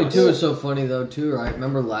get across. 2022 is so funny though too, right?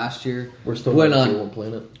 Remember last year We're still when on on one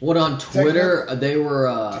planet. when on Twitter they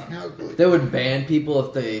would ban people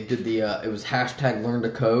if they did the it was hashtag learn to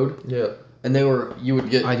code, Yeah. and you would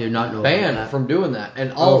get I did not know banned about that. from doing that,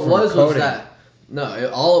 and all from it was coding. that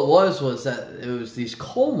all it was that it was these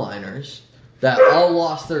coal miners that all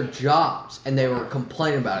lost their jobs, and they were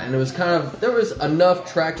complaining about it, and it was kind of there was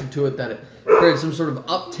enough traction to it that it created some sort of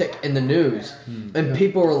uptick in the news, and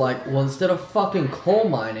people were like, well, instead of fucking coal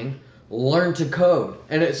mining, learn to code,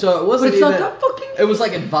 and it wasn't But it's even not that fucking. it was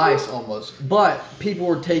like advice almost, but people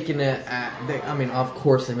were taking it I mean, of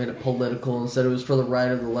course they made it political and said it was for the right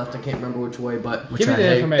or the left. I can't remember which way, but Give me I the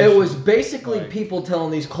hate. information. it was basically Like- people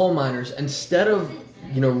telling these coal miners, instead of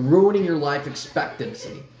ruining your life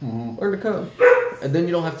expectancy, learn to code, and then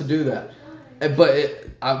you don't have to do that. But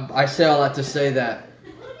I say all that to say that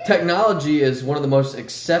technology is one of the most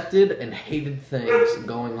accepted and hated things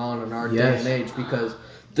going on in our day Yes. and age because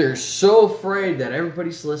they're so afraid that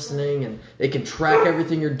everybody's listening and they can track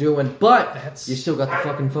everything you're doing, but That's- you still got the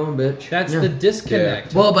fucking phone, bitch. That's Yeah. the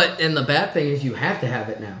disconnect. Well, but and the bad thing is you have to have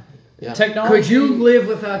it now. Yeah. Technology. Could you live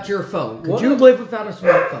without your phone? Could What you if- live without a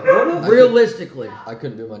smartphone? Realistically. I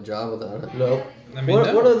couldn't do my job without it. No. I mean, What,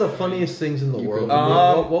 no. what are the funniest things in the world?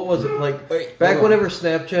 could- What was it like? Wait, Back hold on. whenever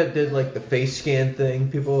Snapchat did like the face scan thing,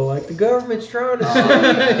 people were like, "The government's trying to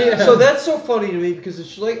see." So that's so funny to me because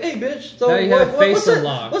it's like, "Hey, bitch, so Now you have face what's that?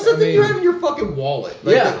 unlocked. What's that I thing you mean- have in your fucking wallet?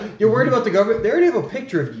 Like, Yeah. you're worried about the government. They already have a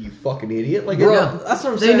picture of you, you fucking idiot. Like, Bro, yeah. that's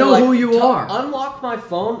what I'm They saying. know like, who you to are. Unlock my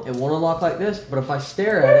phone, it won't unlock like this, but if I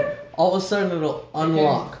stare at it, all of a sudden it'll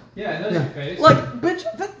unlock. Yeah, it knows your face. Like, bitch,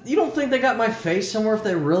 you don't think they got my face somewhere if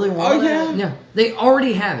they really want it? Yeah, they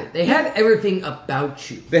already have it. They have everything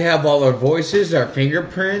about you. They have all our voices, our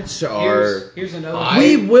fingerprints, our here's another.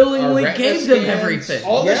 We willingly our gave retina them scans. everything.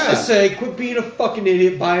 All this Yeah. to say, quit being a fucking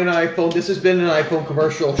idiot. Buy an iPhone. This has been an iPhone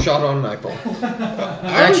commercial shot on an iPhone,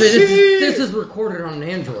 Actually, shit. this is recorded on an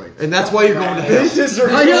Android. and that's why you're going to hell. This is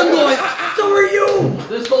I am going. So are you.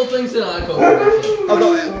 This whole thing's an iPhone commercial.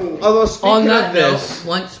 Although speaking On of that this, note,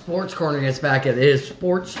 once Sports Corner gets back, it is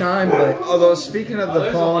sports time. But although speaking of the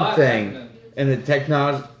there's a phone lot thing happening. and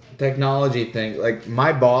the technology thing, like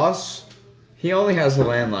my boss, he only has a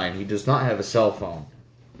landline. He does not have a cell phone.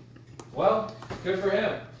 Well, good for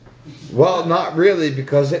him. Well, not really,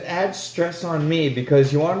 because it adds stress on me.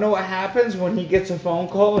 Because you want to know what happens when he gets a phone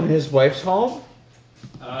call and his wife's home?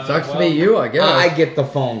 Sucks to be you, I guess. I get the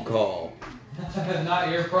phone call.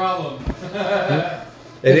 Not your problem.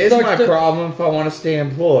 It is sucks my to- problem if I want to stay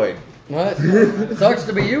employed. What? Sucks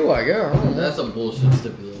to be you, I guess. I don't know. That's a bullshit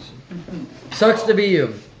stipulation. Sucks to be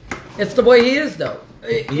you. It's the way he is, though.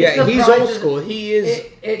 Yeah, he's old school. He is.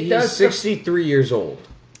 It does He's 63 years old.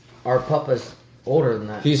 Our Papa's older than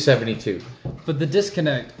that. He's 72. But the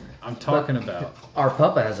disconnect I'm talking about. Our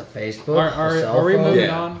Papa has a Facebook. Are a cell we phone. moving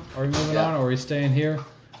Yeah. on? Are we moving Yeah. on? Or are we staying here?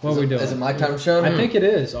 What are we doing? Is it my time to shine? I think it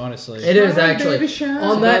is, honestly. It is Shine, actually. baby, shine.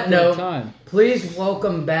 On It's that about note, time. please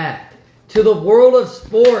welcome back to the world of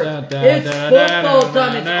sports. Da, da, It's da, football da,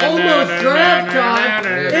 time. da, It's da, almost da, draft da, time. da,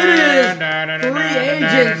 It da, is da, da, free da,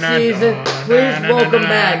 agent da, da, season. da, Please da, welcome da,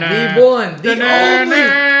 back da, the one, the da, only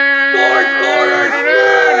sports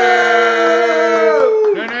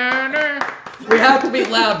We have to be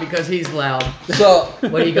loud because he's loud. So,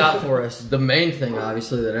 What do you got for us? the main thing,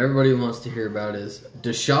 obviously, that everybody wants to hear about is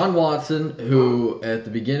Deshaun Watson, who at the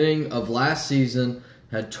beginning of last season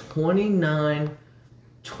had 29,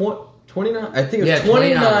 I think it was Yeah,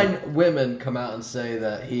 29 women come out and say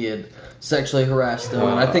that he had sexually harassed them.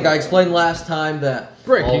 And I think I explained last time that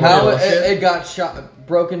Breaking how news. it got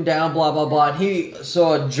broken down, blah, blah, blah. And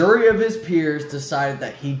so a jury of his peers decided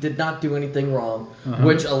that he did not do anything wrong,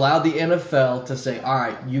 which allowed the NFL to say, all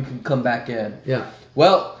right, you can come back in. Yeah.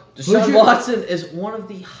 Well, Who'd Deshaun you- Watson is one of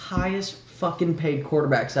the highest fucking paid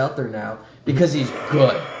quarterbacks out there now because he's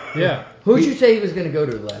good. Yeah. Who'd you say he was going to go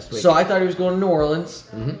to last week? So I thought he was going to New Orleans.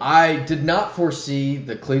 I did not foresee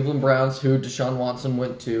the Cleveland Browns, who Deshaun Watson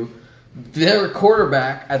went to. Their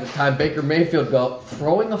quarterback at the time, Baker Mayfield,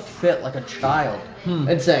 throwing a fit like a child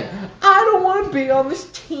and saying, "I don't want to be on this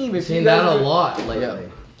team." If Seen you that guys a are-" lot lately.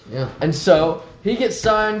 Yeah. And so he gets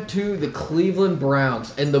signed to the Cleveland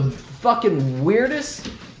Browns, and the fucking weirdest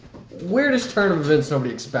turn of events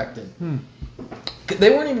nobody expected. They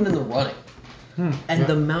weren't even in the running. And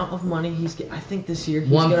the amount of money he's getting, I think this year he's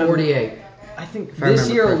gonna- 148. I think If I this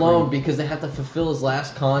remember year correctly. alone, because they have to fulfill his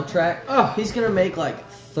last contract, he's gonna make like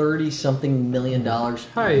 $30-something million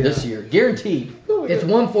Hi, this year, guaranteed. It's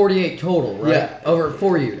 148 total, right? Yeah. Over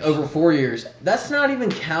 4 years. Over 4 years. That's not even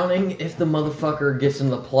counting if the motherfucker gets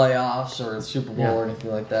into the playoffs or the Super Bowl Yeah. or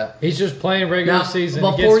anything like that. He's just playing regular Now, season.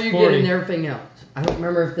 before he you gets 40. get into everything else, I don't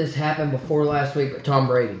remember if this happened before last week, but Tom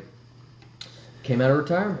Brady. Came out of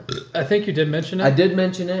retirement. I think you did mention it. I did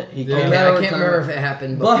mention it. He Yeah. came Okay, out I of can't retirement. remember if it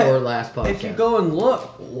happened But before last podcast. If you go and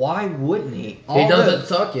look, why wouldn't he? he doesn't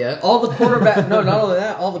suck yet. All the quarterback. No, not only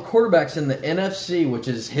that. All the quarterbacks in the NFC, which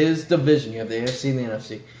is his division. You have the AFC and the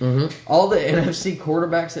NFC. Mm-hmm. All the NFC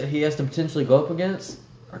quarterbacks that he has to potentially go up against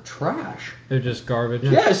are trash. They're just garbage.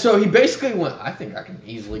 Yeah, so he basically went, I think I can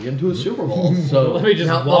easily get into a Super Bowl. So Let me just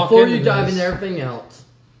Now, walk before into you dive this. into everything else,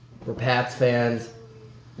 we're Pats fans,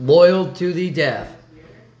 loyal to the death.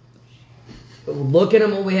 Looking at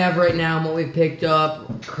what we have right now and what we've picked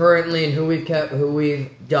up currently and who we've kept, who we've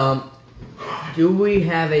dumped, do we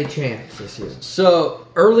have a chance this year? So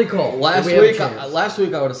Early call. last Do we have a week, chance? I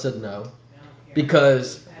would have said no,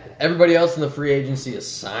 because everybody else in the free agency is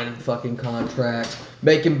signing fucking contracts,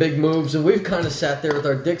 making big moves, and we've kind of sat there with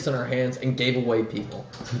our dicks in our hands and gave away people.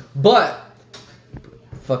 But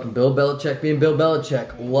fucking Bill Belichick, being Bill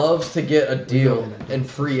Belichick, loves to get a deal in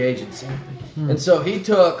free agency, and so he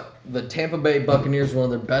took the Tampa Bay Buccaneers, one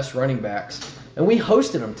of their best running backs, and we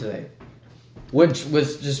hosted them today. Which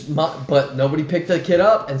was just, but nobody picked the kid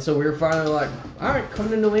up, and so we were finally like, all right, come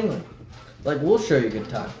to New England. Like, we'll show you a good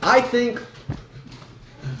time. I think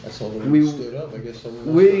That's all We- stood up. I guess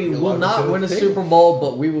someone we allowed will to not sit win a at the table. Super Bowl,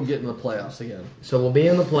 but we will get in the playoffs again. So we'll be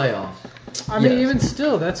in the playoffs. I mean, Yes. even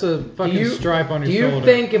still, that's a fucking stripe on your Do you shoulder.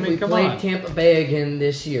 think if I mean, we come played on. Tampa Bay again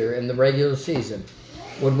this year in the regular season,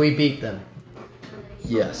 would we beat them?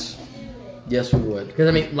 Yes. Yes, we would. Because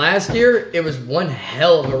I mean, last year it was one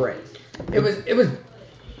hell of a race. It was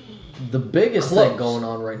The biggest Close. thing going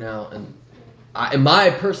on right now, and in my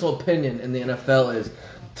personal opinion in the NFL, is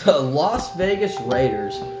the Las Vegas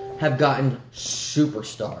Raiders have gotten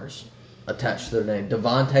superstars attached to their name.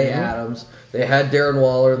 Devontae Adams. They had Darren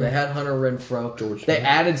Waller. They had Hunter Renfro. They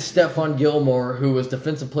added Stephon Gilmore, who was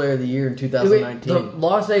Defensive Player of the Year in the 2019.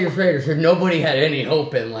 Las Vegas Raiders, who nobody had any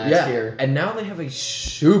hope in last year. And now they have a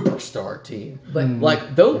superstar team. But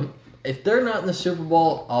Like, though, if they're not in the Super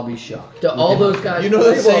Bowl, I'll be shocked. Do all those guys You know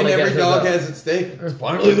play that well saying every together, dog though? has its stake? It's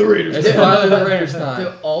finally the Raiders. It's finally the Raiders' time.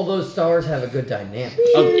 Do all those stars have a good dynamic?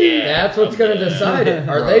 Oh, yeah. That's what's going to decide it.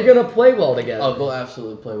 Are Bro. they going to play well together? Oh, they'll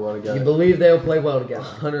absolutely play well You together. believe they'll play well together?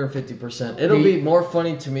 150%. It'll be more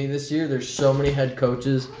funny to me this year. There's so many head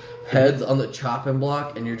coaches, heads on the chopping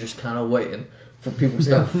block, and you're just kind of waiting for people to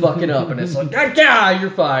start fucking up, and it's like, yeah, you're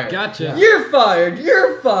fired. Gotcha. You're fired.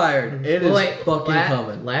 You're fired. It is Like, fucking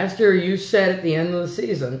coming. Last year, you said at the end of the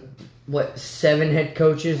season, what, 7 head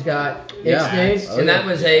coaches got Yeah. ixnayed? Oh, and that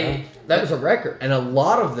yeah. was a record. And a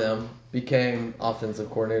lot of them became offensive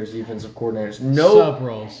coordinators, defensive coordinators. Sub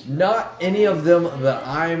roles. Not any of them that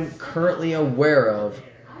I'm currently aware of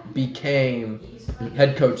became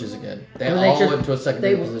head coaches again. They Well, all just- went to a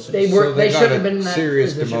secondary they- position. they So were- they got shouldn't a have been in that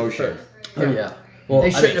serious position demotion. first. Oh yeah. Well,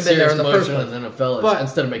 They shouldn't have been there in the first place. place. In the NFL is But-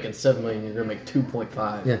 instead of making $7 million, you're gonna make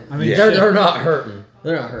 2.5. Yeah. I mean, Yeah. They're not hurting.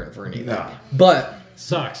 They're not hurting for anything. No. But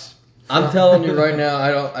Sucks. I'm telling you right now,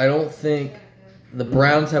 I don't think the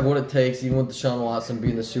Browns have what it takes, even with Deshaun Watson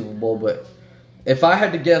being the Super Bowl. But if I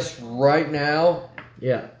had to guess right now,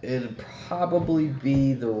 Yeah. it'd probably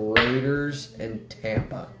be the Raiders and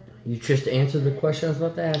Tampa. You just answered the question I was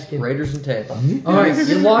about to ask you. Raiders and Tampa. All right,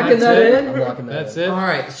 you're locking That's that it? in? I'm locking that That's in. it. All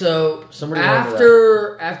right, so Somebody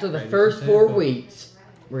remember after the Raiders first and 4 Tampa. weeks,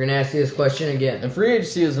 we're going to ask you this question again. And free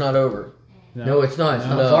agency is not over. No, it's not. It's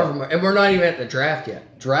not No. far from and we're not even at the draft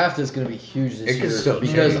yet. Draft is going to be huge this It could year still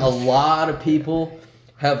because change. a lot of people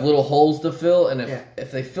have little holes to fill, and Yeah.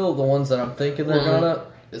 if they fill the ones that I'm thinking they're Well, gonna,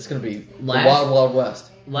 it's going to be last- the wild, wild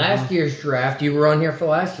west. Last year's draft, you were on here for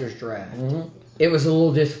last year's draft. It was a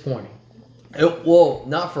little disappointing. Well,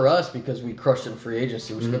 not for us because we crushed in free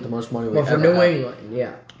agency. We spent the most money we Well, for ever New had. England,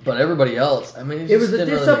 yeah. But everybody else, I mean, It was just a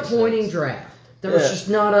didn't really make disappointing sense. draft. There was Yeah.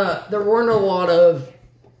 just there weren't a lot of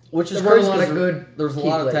Which is there weren't crazy. a lot of 'cause good There's a key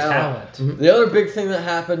lot of players. talent. Talent. The other big thing that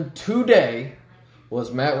happened today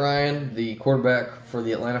was Matt Ryan, the quarterback for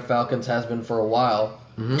the Atlanta Falcons, has been for a while,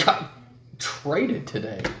 got traded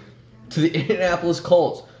today to the Indianapolis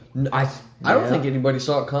Colts. I don't yeah. think anybody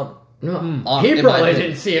saw it coming. No, In he my probably opinion.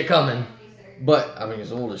 didn't see it coming. But, I mean,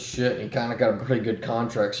 he's old as shit, and he kind of got a pretty good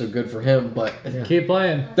contract, so good for him. But Keep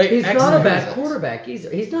playing. they He's not a executed bad that. quarterback.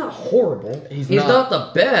 He's not horrible. He's not. not.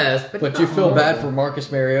 the best, but But he's you not feel bad for horrible.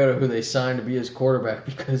 Marcus Mariota, who they signed to be his quarterback,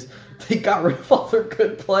 because they got rid of all their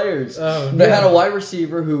good players. Oh, They yeah. had a wide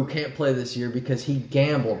receiver who can't play this year because he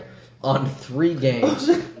gambled on 3 games.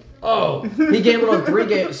 Oh, He gambled on 3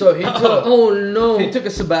 games, so he took Oh no! he took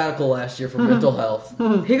a sabbatical last year for mental health.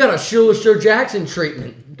 He got a Shoeless Joe Jackson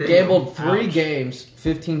treatment Gambled 3 Ouch. games,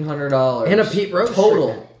 $1,500 and a Pete Rose total.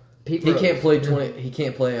 treatment. Pete He Rose. can't play 20. He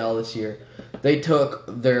can't play all this year. They took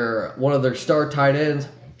one of their star tight ends,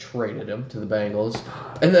 traded him to the Bengals,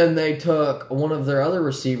 and then they took one of their other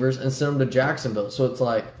receivers and sent him to Jacksonville. So it's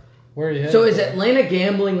like where are you headed? So is Atlanta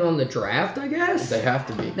gambling on the draft? I guess. they have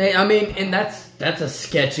to be. I mean, and that's a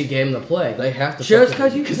sketchy game to play. They have to Just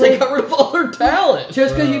fucking- 'cause you they play- got rid of all their talent.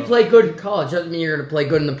 Just because you Bro. play good in college doesn't mean you're going to play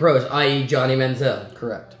good in the pros. I.e., Johnny Manziel.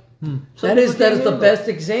 Correct. That is the best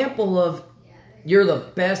example of you're the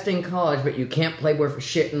best in college, but you can't play worth a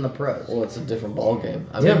shit in the pros. Well, it's a different ball game.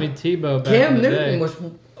 I Yeah. mean, Timmy Tebow back Cam in the Newton day. was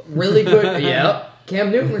really good. Yeah,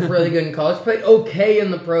 Cam Newton was really good in college. Played okay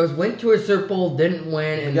in the pros. Went to a Super Bowl, didn't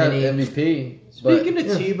win, he and got then he. MVP. But Speaking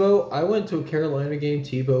of Tebow, I went to a Carolina game.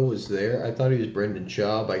 Tebow was there. I thought he was Brendan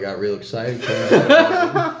Schaub. I got real excited.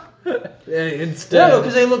 Instead, No,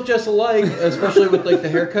 because they look just alike, especially with like the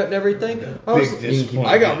haircut and everything. Big disappointment.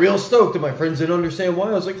 I got real stoked, and my friends didn't understand why.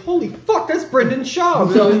 I was like, "Holy fuck, that's Brendan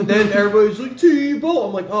Schaub!" So- And then everybody's like, "Tebow."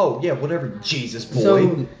 I'm like, "Oh yeah, whatever, Jesus boy."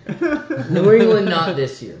 So New England not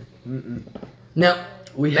this year. Now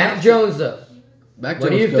We Matt have to. Jones though. Mac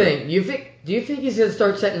What do Jones you good. think? Do you think he's going to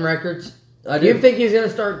start setting records? I Do you do. think he's going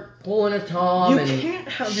to start pulling a Tom You and can't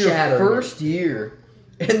have your shattering it? first year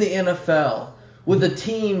in the NFL with a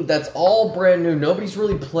team that's all brand new, nobody's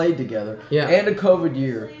really played together, Yeah. and a COVID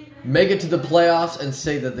year, make it to the playoffs and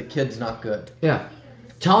say that the kid's not good. Yeah.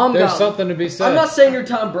 Tom there's got something to be said. I'm not saying you're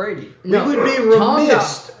Tom Brady. no, We would be Tom remiss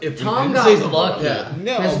got, if we Tom didn't got say something. lucky. Yeah.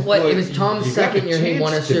 No, Because what, but it was Tom's you got second a year he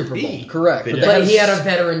won a chance to Super Bowl. be. Correct. But But But they he had had a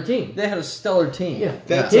veteran team. they had a stellar team. Yeah.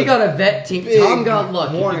 That's He a got a vet team. Big Tom got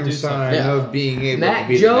lucky. warning do sign something. of being able Mac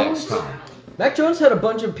to be Jones? the next Tom. Mac Jones had a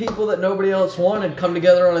bunch of people that nobody else wanted come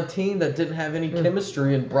together on a team that didn't have any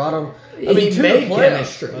chemistry and brought them. He to made the playoffs.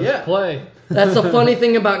 chemistry. Yeah, Play. That's the funny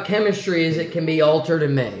thing about chemistry is it can be altered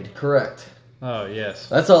and made. correct. Oh yes.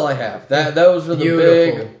 That's all I have. Those were the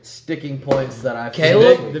Beautiful. big sticking points that I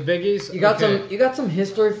Caleb? feel. The biggies. You got Okay. you got some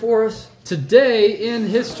history for us? Today in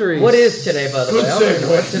history. What is today, by the way? I don't even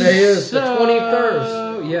know what today is. The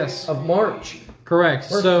 21st. yes. of March. Correct.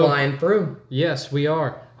 We're So, flying through. yes, we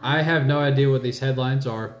are. I have no idea what these headlines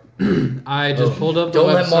are. I just pulled up the Don't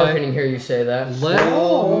website. let marketing hear you say that.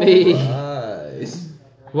 Let me. Nice.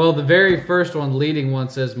 Well, the very first one, leading one,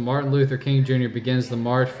 says Martin Luther King Jr. begins the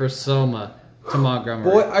march for Selma to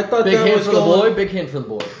Montgomery. Boy, I thought Big that hand was for the going. boy. Big hand for the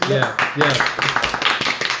boy. Yeah.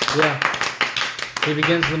 He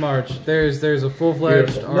begins the march. There's a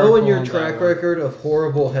full-fledged article Knowing your on that track one. record of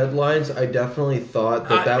horrible headlines, I definitely thought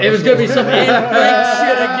that It was going to be some Anne Frank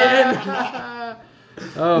shit again.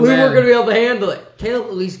 Oh, We man. weren't going to be able to handle it. Caleb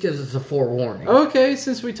at least gives us a forewarning. Okay,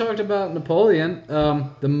 since we talked about Napoleon,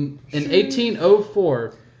 in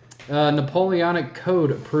 1804, Napoleonic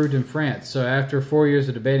Code approved in France. So after 4 years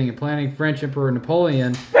of debating and planning, French Emperor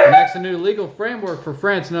Napoleon enacts a new legal framework for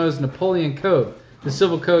France known as Napoleon Code. The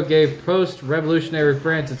Civil Code gave post-revolutionary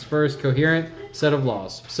France its first coherent set of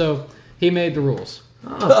laws. So he made the rules.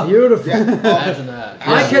 Oh, beautiful. Imagine that.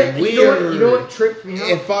 I can, Weird. you know what tripped me out?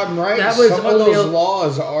 If I'm right, That was some of only those a-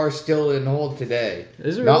 laws are still in hold today.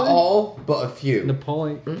 Is it Not really? all, but a few.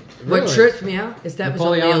 Napoleon. What Really? tripped me out is that was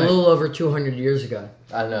only a Napoleonic. little over 200 years ago.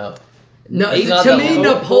 I know. No, It's not to that me, long.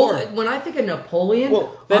 Napoleon. When I think of Napoleon,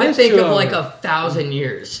 Well, that I is think of 200. like 1,000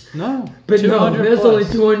 years. No. But no, 200 that's only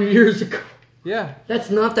plus. 200 years ago. Yeah. That's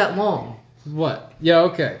not that long. What? Yeah,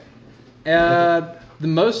 okay. The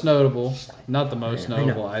most notable, not the most I know.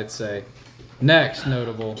 notable, I'd say. Next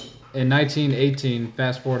notable, in 1918,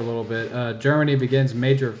 fast forward a little bit, Germany begins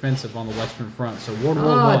major offensive on the Western Front. So World War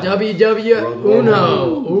Ah, One. WW World War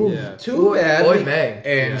Uno. Ooh. Yeah. Too bad. Oy vey.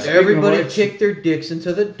 And speaking Everybody of which, kicked their dicks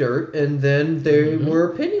into the dirt, and then they were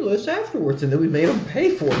penniless afterwards, and then we made them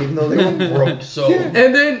pay for it, even though they were broke. So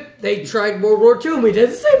And then they tried World War II, and we did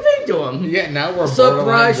the same thing to them. yeah, now we're Surprise,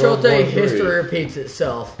 borderline World Schulte, War III. history repeats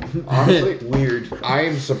itself. Honestly, weird. I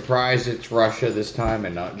am surprised it's Russia this time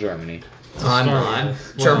and not Germany. I'm start not.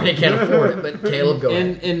 with. Germany can't afford it, but Caleb, go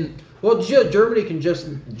ahead. In Well, Germany can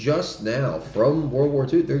just now from World War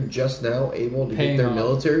II, they're just now able to Paying get their off.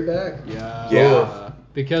 military back. Yeah.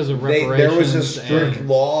 because of There reparations. was a strict and-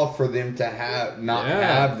 law for them to not Yeah.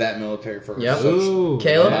 have that military for Yep. such Ooh,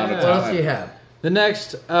 Caleb, yeah. what else do you have? The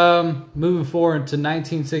next, moving forward to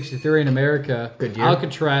 1963 in America, Good year.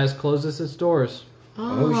 Alcatraz closes its doors.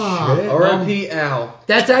 Ah, shit. R.I.P. Al.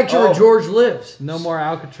 That's actually where Oh. George lives. No more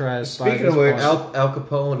Alcatraz. by Speaking this of which, point. Al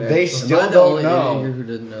Capone. They actually. still Am I the don't only know. idiot who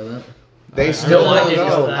didn't know that? They still I don't didn't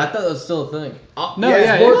know know. that. I thought that was still a thing. No, Yeah,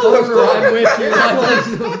 yeah, Sports it's- Order, I'm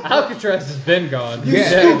with you. Alcatraz has been gone. Yeah, it's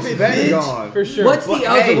stupid been bitch. gone. for sure. What's the Well,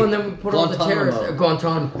 other hey, one that we put all the Guantanamo. terrorists?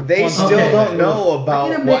 Guantanamo. They still Okay. don't know I about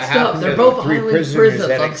get 'em what mixed up. happened They're to both the three island prisoners prisons.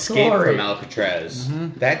 that I'm escaped sorry. from Alcatraz.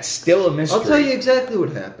 That's still a mystery. I'll tell you exactly what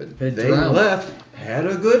happened. They They drowned. left, had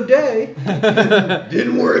a good day,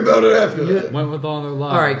 didn't worry about it after that. Went with all their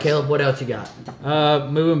lives. All right, Caleb, what else you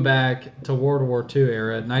got? Moving back to World War II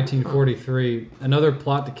era, 1943, another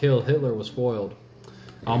plot to kill Hitler was foiled.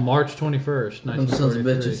 On March 21st, Them sons of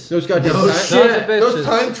 1943. bitches. Those goddamn Oh, time, shit. those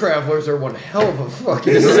time travelers are one hell of a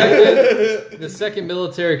fucking. The second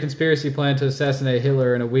military conspiracy plan to assassinate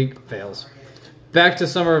Hitler in a week fails. Back to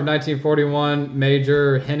summer of 1941,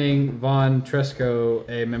 Major Henning von Tresco,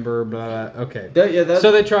 a member, blah, blah, okay.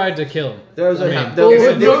 So they tried to kill him. That was I mean,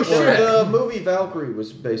 the movie Valkyrie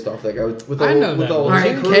was based off that guy with I all, know with that all one. All the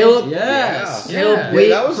right, crew. Caleb. Yes. Yeah. Caleb, Yeah, wait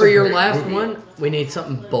that was for a your great last movie. one. We need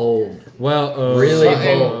something bold. Well, Really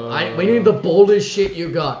Something- bold. We need the boldest shit you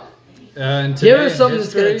got. and Give today us in something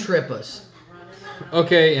that's history- going to trip us.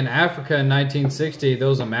 Okay, in Africa in 1960, there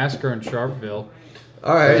was a massacre in Sharpeville.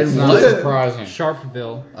 All right, It's not surprising.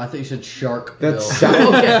 Sharpeville. I think you said shark. That's Bill.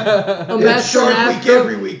 South, Okay. A It's master Shark Week Africa.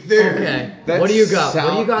 every week there. Okay. that's What do you got?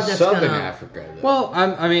 What do you got that's Southern gonna? Africa. Though. Well,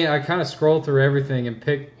 I mean, I kind of scrolled through everything and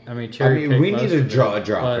picked. I mean, I cherry mean, picked we most need a of it, jaw but,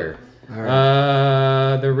 dropper.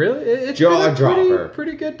 they're really it's Jaw been a dropper.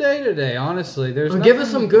 pretty good day today. Honestly, there's Well, give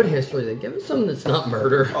us nothing- some good history then. Give us something that's not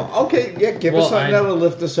murder. Oh, okay, yeah, give Well, us something I- that'll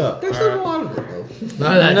lift us up. There's not a lot of it though.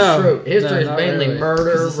 No, that's No. true. History No, is not mainly really. murder,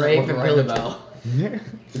 This is rape, what and we're writing pillage. about.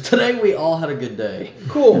 Today we all had a good day.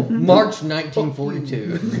 Cool. March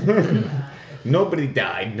 1942. Nobody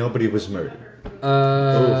died. Nobody was murdered.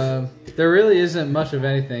 There really isn't much of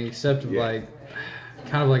anything except Yeah. like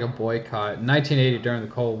kind of like a boycott. In 1980, during the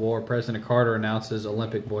Cold War, President Carter announces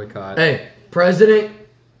Olympic boycott. Hey, President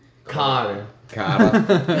Carter.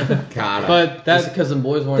 Kata. But That's that's because them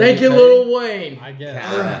boys wanted Thank to you, get paid. Lil Wayne. I guess.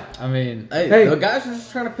 Kata. I mean, Hey, Hey. the guys are just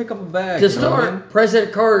trying to pick up a bag. To you know what I mean? start,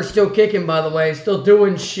 President Carter's still kicking, by the way, still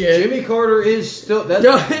doing shit. Jimmy Carter is still that.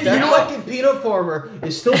 No, that you know what? fucking peanut farmer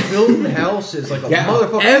is still building houses like a Yeah.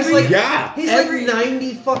 motherfucker. Every- He's every- like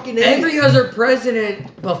 90 fucking 8. Every other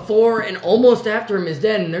president before and almost after him is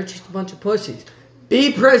dead, and they're just a bunch of pussies.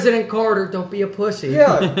 Be President Carter. Don't be a pussy.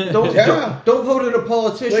 Yeah, don't vote in a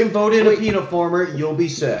politician. Wait, vote in wait. a peanut farmer. You'll be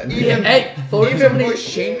sad. Hey, vote in Even somebody.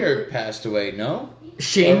 Bush Senior passed away. No.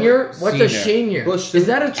 Senior? What's a Senior. senior? Bush Is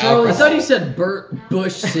that a Charlie? I thought he said Burt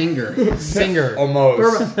Bush Singer. Singer.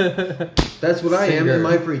 Almost. That's what I am Singer. in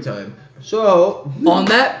my free time. So, On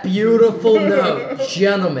that beautiful note,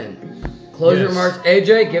 gentlemen, closing Yes. remarks.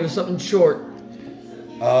 AJ, give us something short.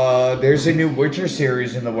 There's a new Witcher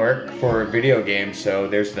series in the work for a video game, so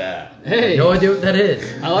there's that. Hey, No idea what that is.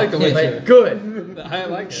 I like the Witcher. But good. I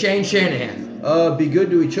like it. Shane Shanahan. be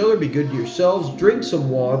good to each other. Be good to yourselves. Drink some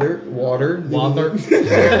water. Water. Water.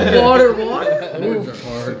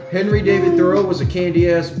 Oof. Henry David Thoreau was a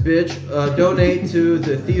candy ass bitch. Donate to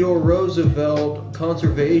the Theodore Roosevelt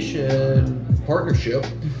Conservation Partnership.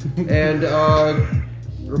 And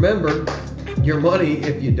remember, your money,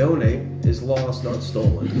 if you donate, is lost, not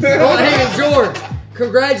stolen. Oh, hey, George.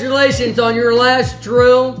 Congratulations on your last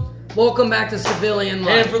drill. Welcome back to civilian And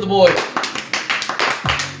life. for the boys.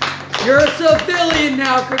 You're a civilian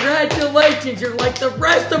now. Congratulations. You're like the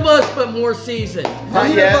rest of us, but more seasoned. Not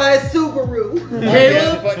yet. Buy a Subaru.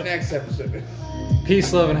 Caleb? But next episode.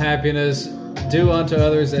 Peace, love, and happiness. Do unto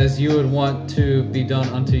others as you would want to be done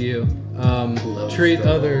unto you. Treat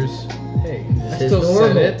others. Hey, I This still is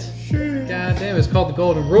said normal. it. God damn, it's called the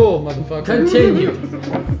golden rule, motherfucker. Continue.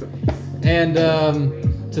 And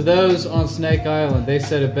to those on Snake Island, they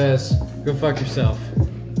said it best. Go fuck yourself.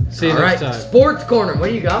 See you All right, next time. Sports Corner. What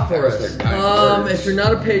do you got for us? If you're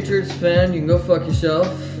not a Patriots fan, you can go fuck yourself.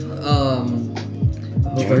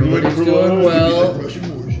 Hope everybody's doing well.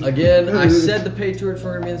 Again, I said the Patriots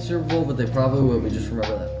were going to be in the Super Bowl, but they probably will be. Just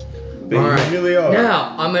remember that. They All right. really are.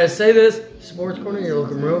 Now, I'm going to say this. Sports Corner, you're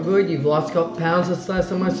looking real good. You've lost a couple pounds since last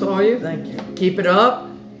time I saw you. Thank you. Keep it up.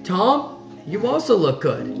 Tom, you also look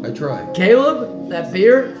good. I tried. Caleb, that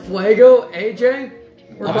beard. Fuego, AJ,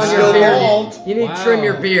 work I'm on still your beard. bald. You need to trim Wow.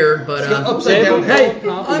 your beard, but Upside down. hey,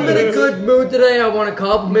 I'm in a good mood today. I want to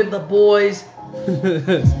compliment the boys.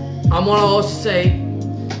 I want to also say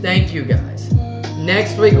thank you guys.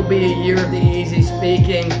 Next week will be a year of the easy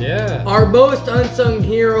speaking. Yeah. Our most unsung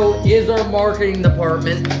hero is our marketing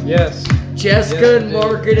department. Yes. Jessica Yes, in indeed.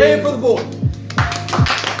 marketing. Hey, for the boy.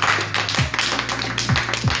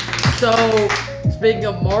 So, speaking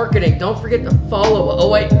of marketing, don't forget to follow. Oh,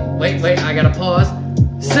 wait, I gotta pause.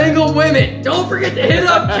 Single women, don't forget to hit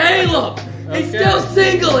up Caleb. He's Okay. still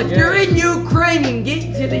single. If Yeah. you're in Ukraine and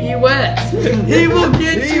get to the U.S., he will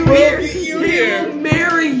get He you will here. get you he here. will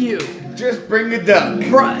marry you. Just bring a duck.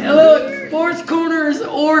 Look, Sports Corner is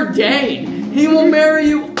ordained. He will marry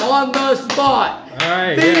you on the spot. All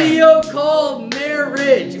right. Video call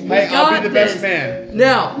marriage. We Hey, I'll got be the this. best man.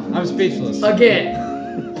 Now, I'm speechless.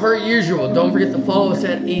 again, per usual, don't forget to follow us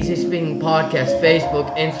at Easy Speaking Podcast,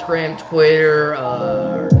 Facebook, Instagram, Twitter,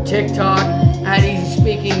 TikTok, at Easy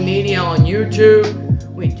Speaking Media on YouTube.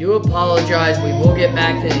 We do apologize. We will get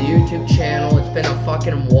back to the YouTube channel. It's been a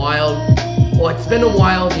fucking it's been a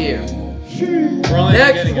wild year. We're only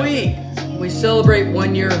Next beginning of it. week, we celebrate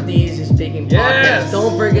 1 year of the Easy Speaking Podcast. Yes.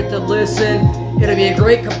 Don't forget to listen. It'll be a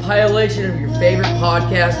great compilation of your favorite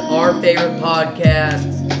podcast, our favorite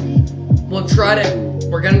podcast.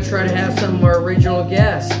 We're gonna try to have some of our original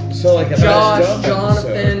guests. So like a Josh, best of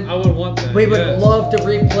Jonathan. I would want that. We would yes. love to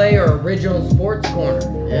replay our original Sports Corner.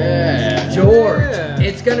 Yeah. George, Yeah.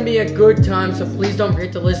 it's gonna be a good time, so please don't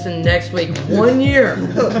forget to listen next week. 1 year.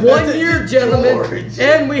 1 year, gentlemen. George.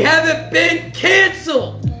 And we haven't been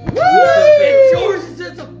canceled. And George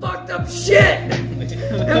said some fucked up shit.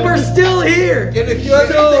 And we're still here. And if you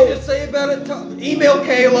have anything to say about it, email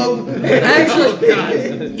Caleb. Actually, I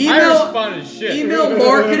email responded shit. email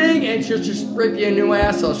marketing and she'll just rip you a new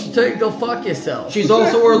asshole. She'll tell you to go fuck yourself. She's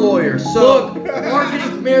also our lawyer. Look, So,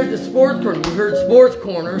 marketing's married to Sports Corner. You heard Sports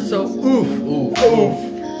Corner, so oof. Oof.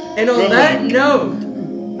 And on that note,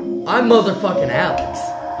 I'm motherfucking Alex.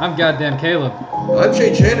 I'm goddamn Caleb. I'm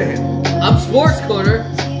Shane Shanahan. I'm Sports Corner,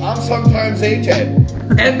 I'm sometimes AJ.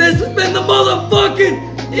 and this has been the motherfucking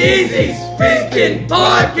Easy Speaking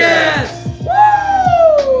Podcast.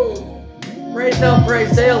 Woo! Praise hell,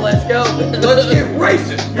 praise sale, let's go. Let's get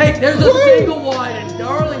racist. Hey, there's a single wide in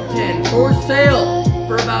Darlington for sale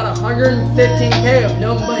for about $115K of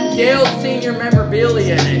no but Dale Senior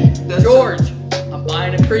memorabilia in it. George, I'm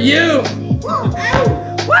buying it for you. Woo!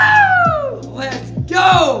 Let's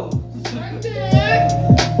go. I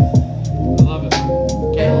love it.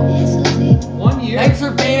 Caleb, 1 year. thanks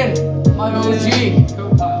for being my OG.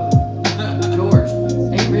 Co-pilot. George,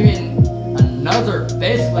 thanks for being another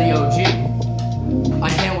basically OG. I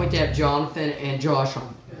can't wait to have Jonathan and Josh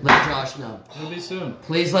on. Let Josh know. It'll be soon.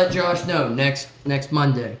 Please let Josh know next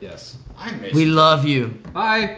Monday. Yes. I miss We love you. Bye.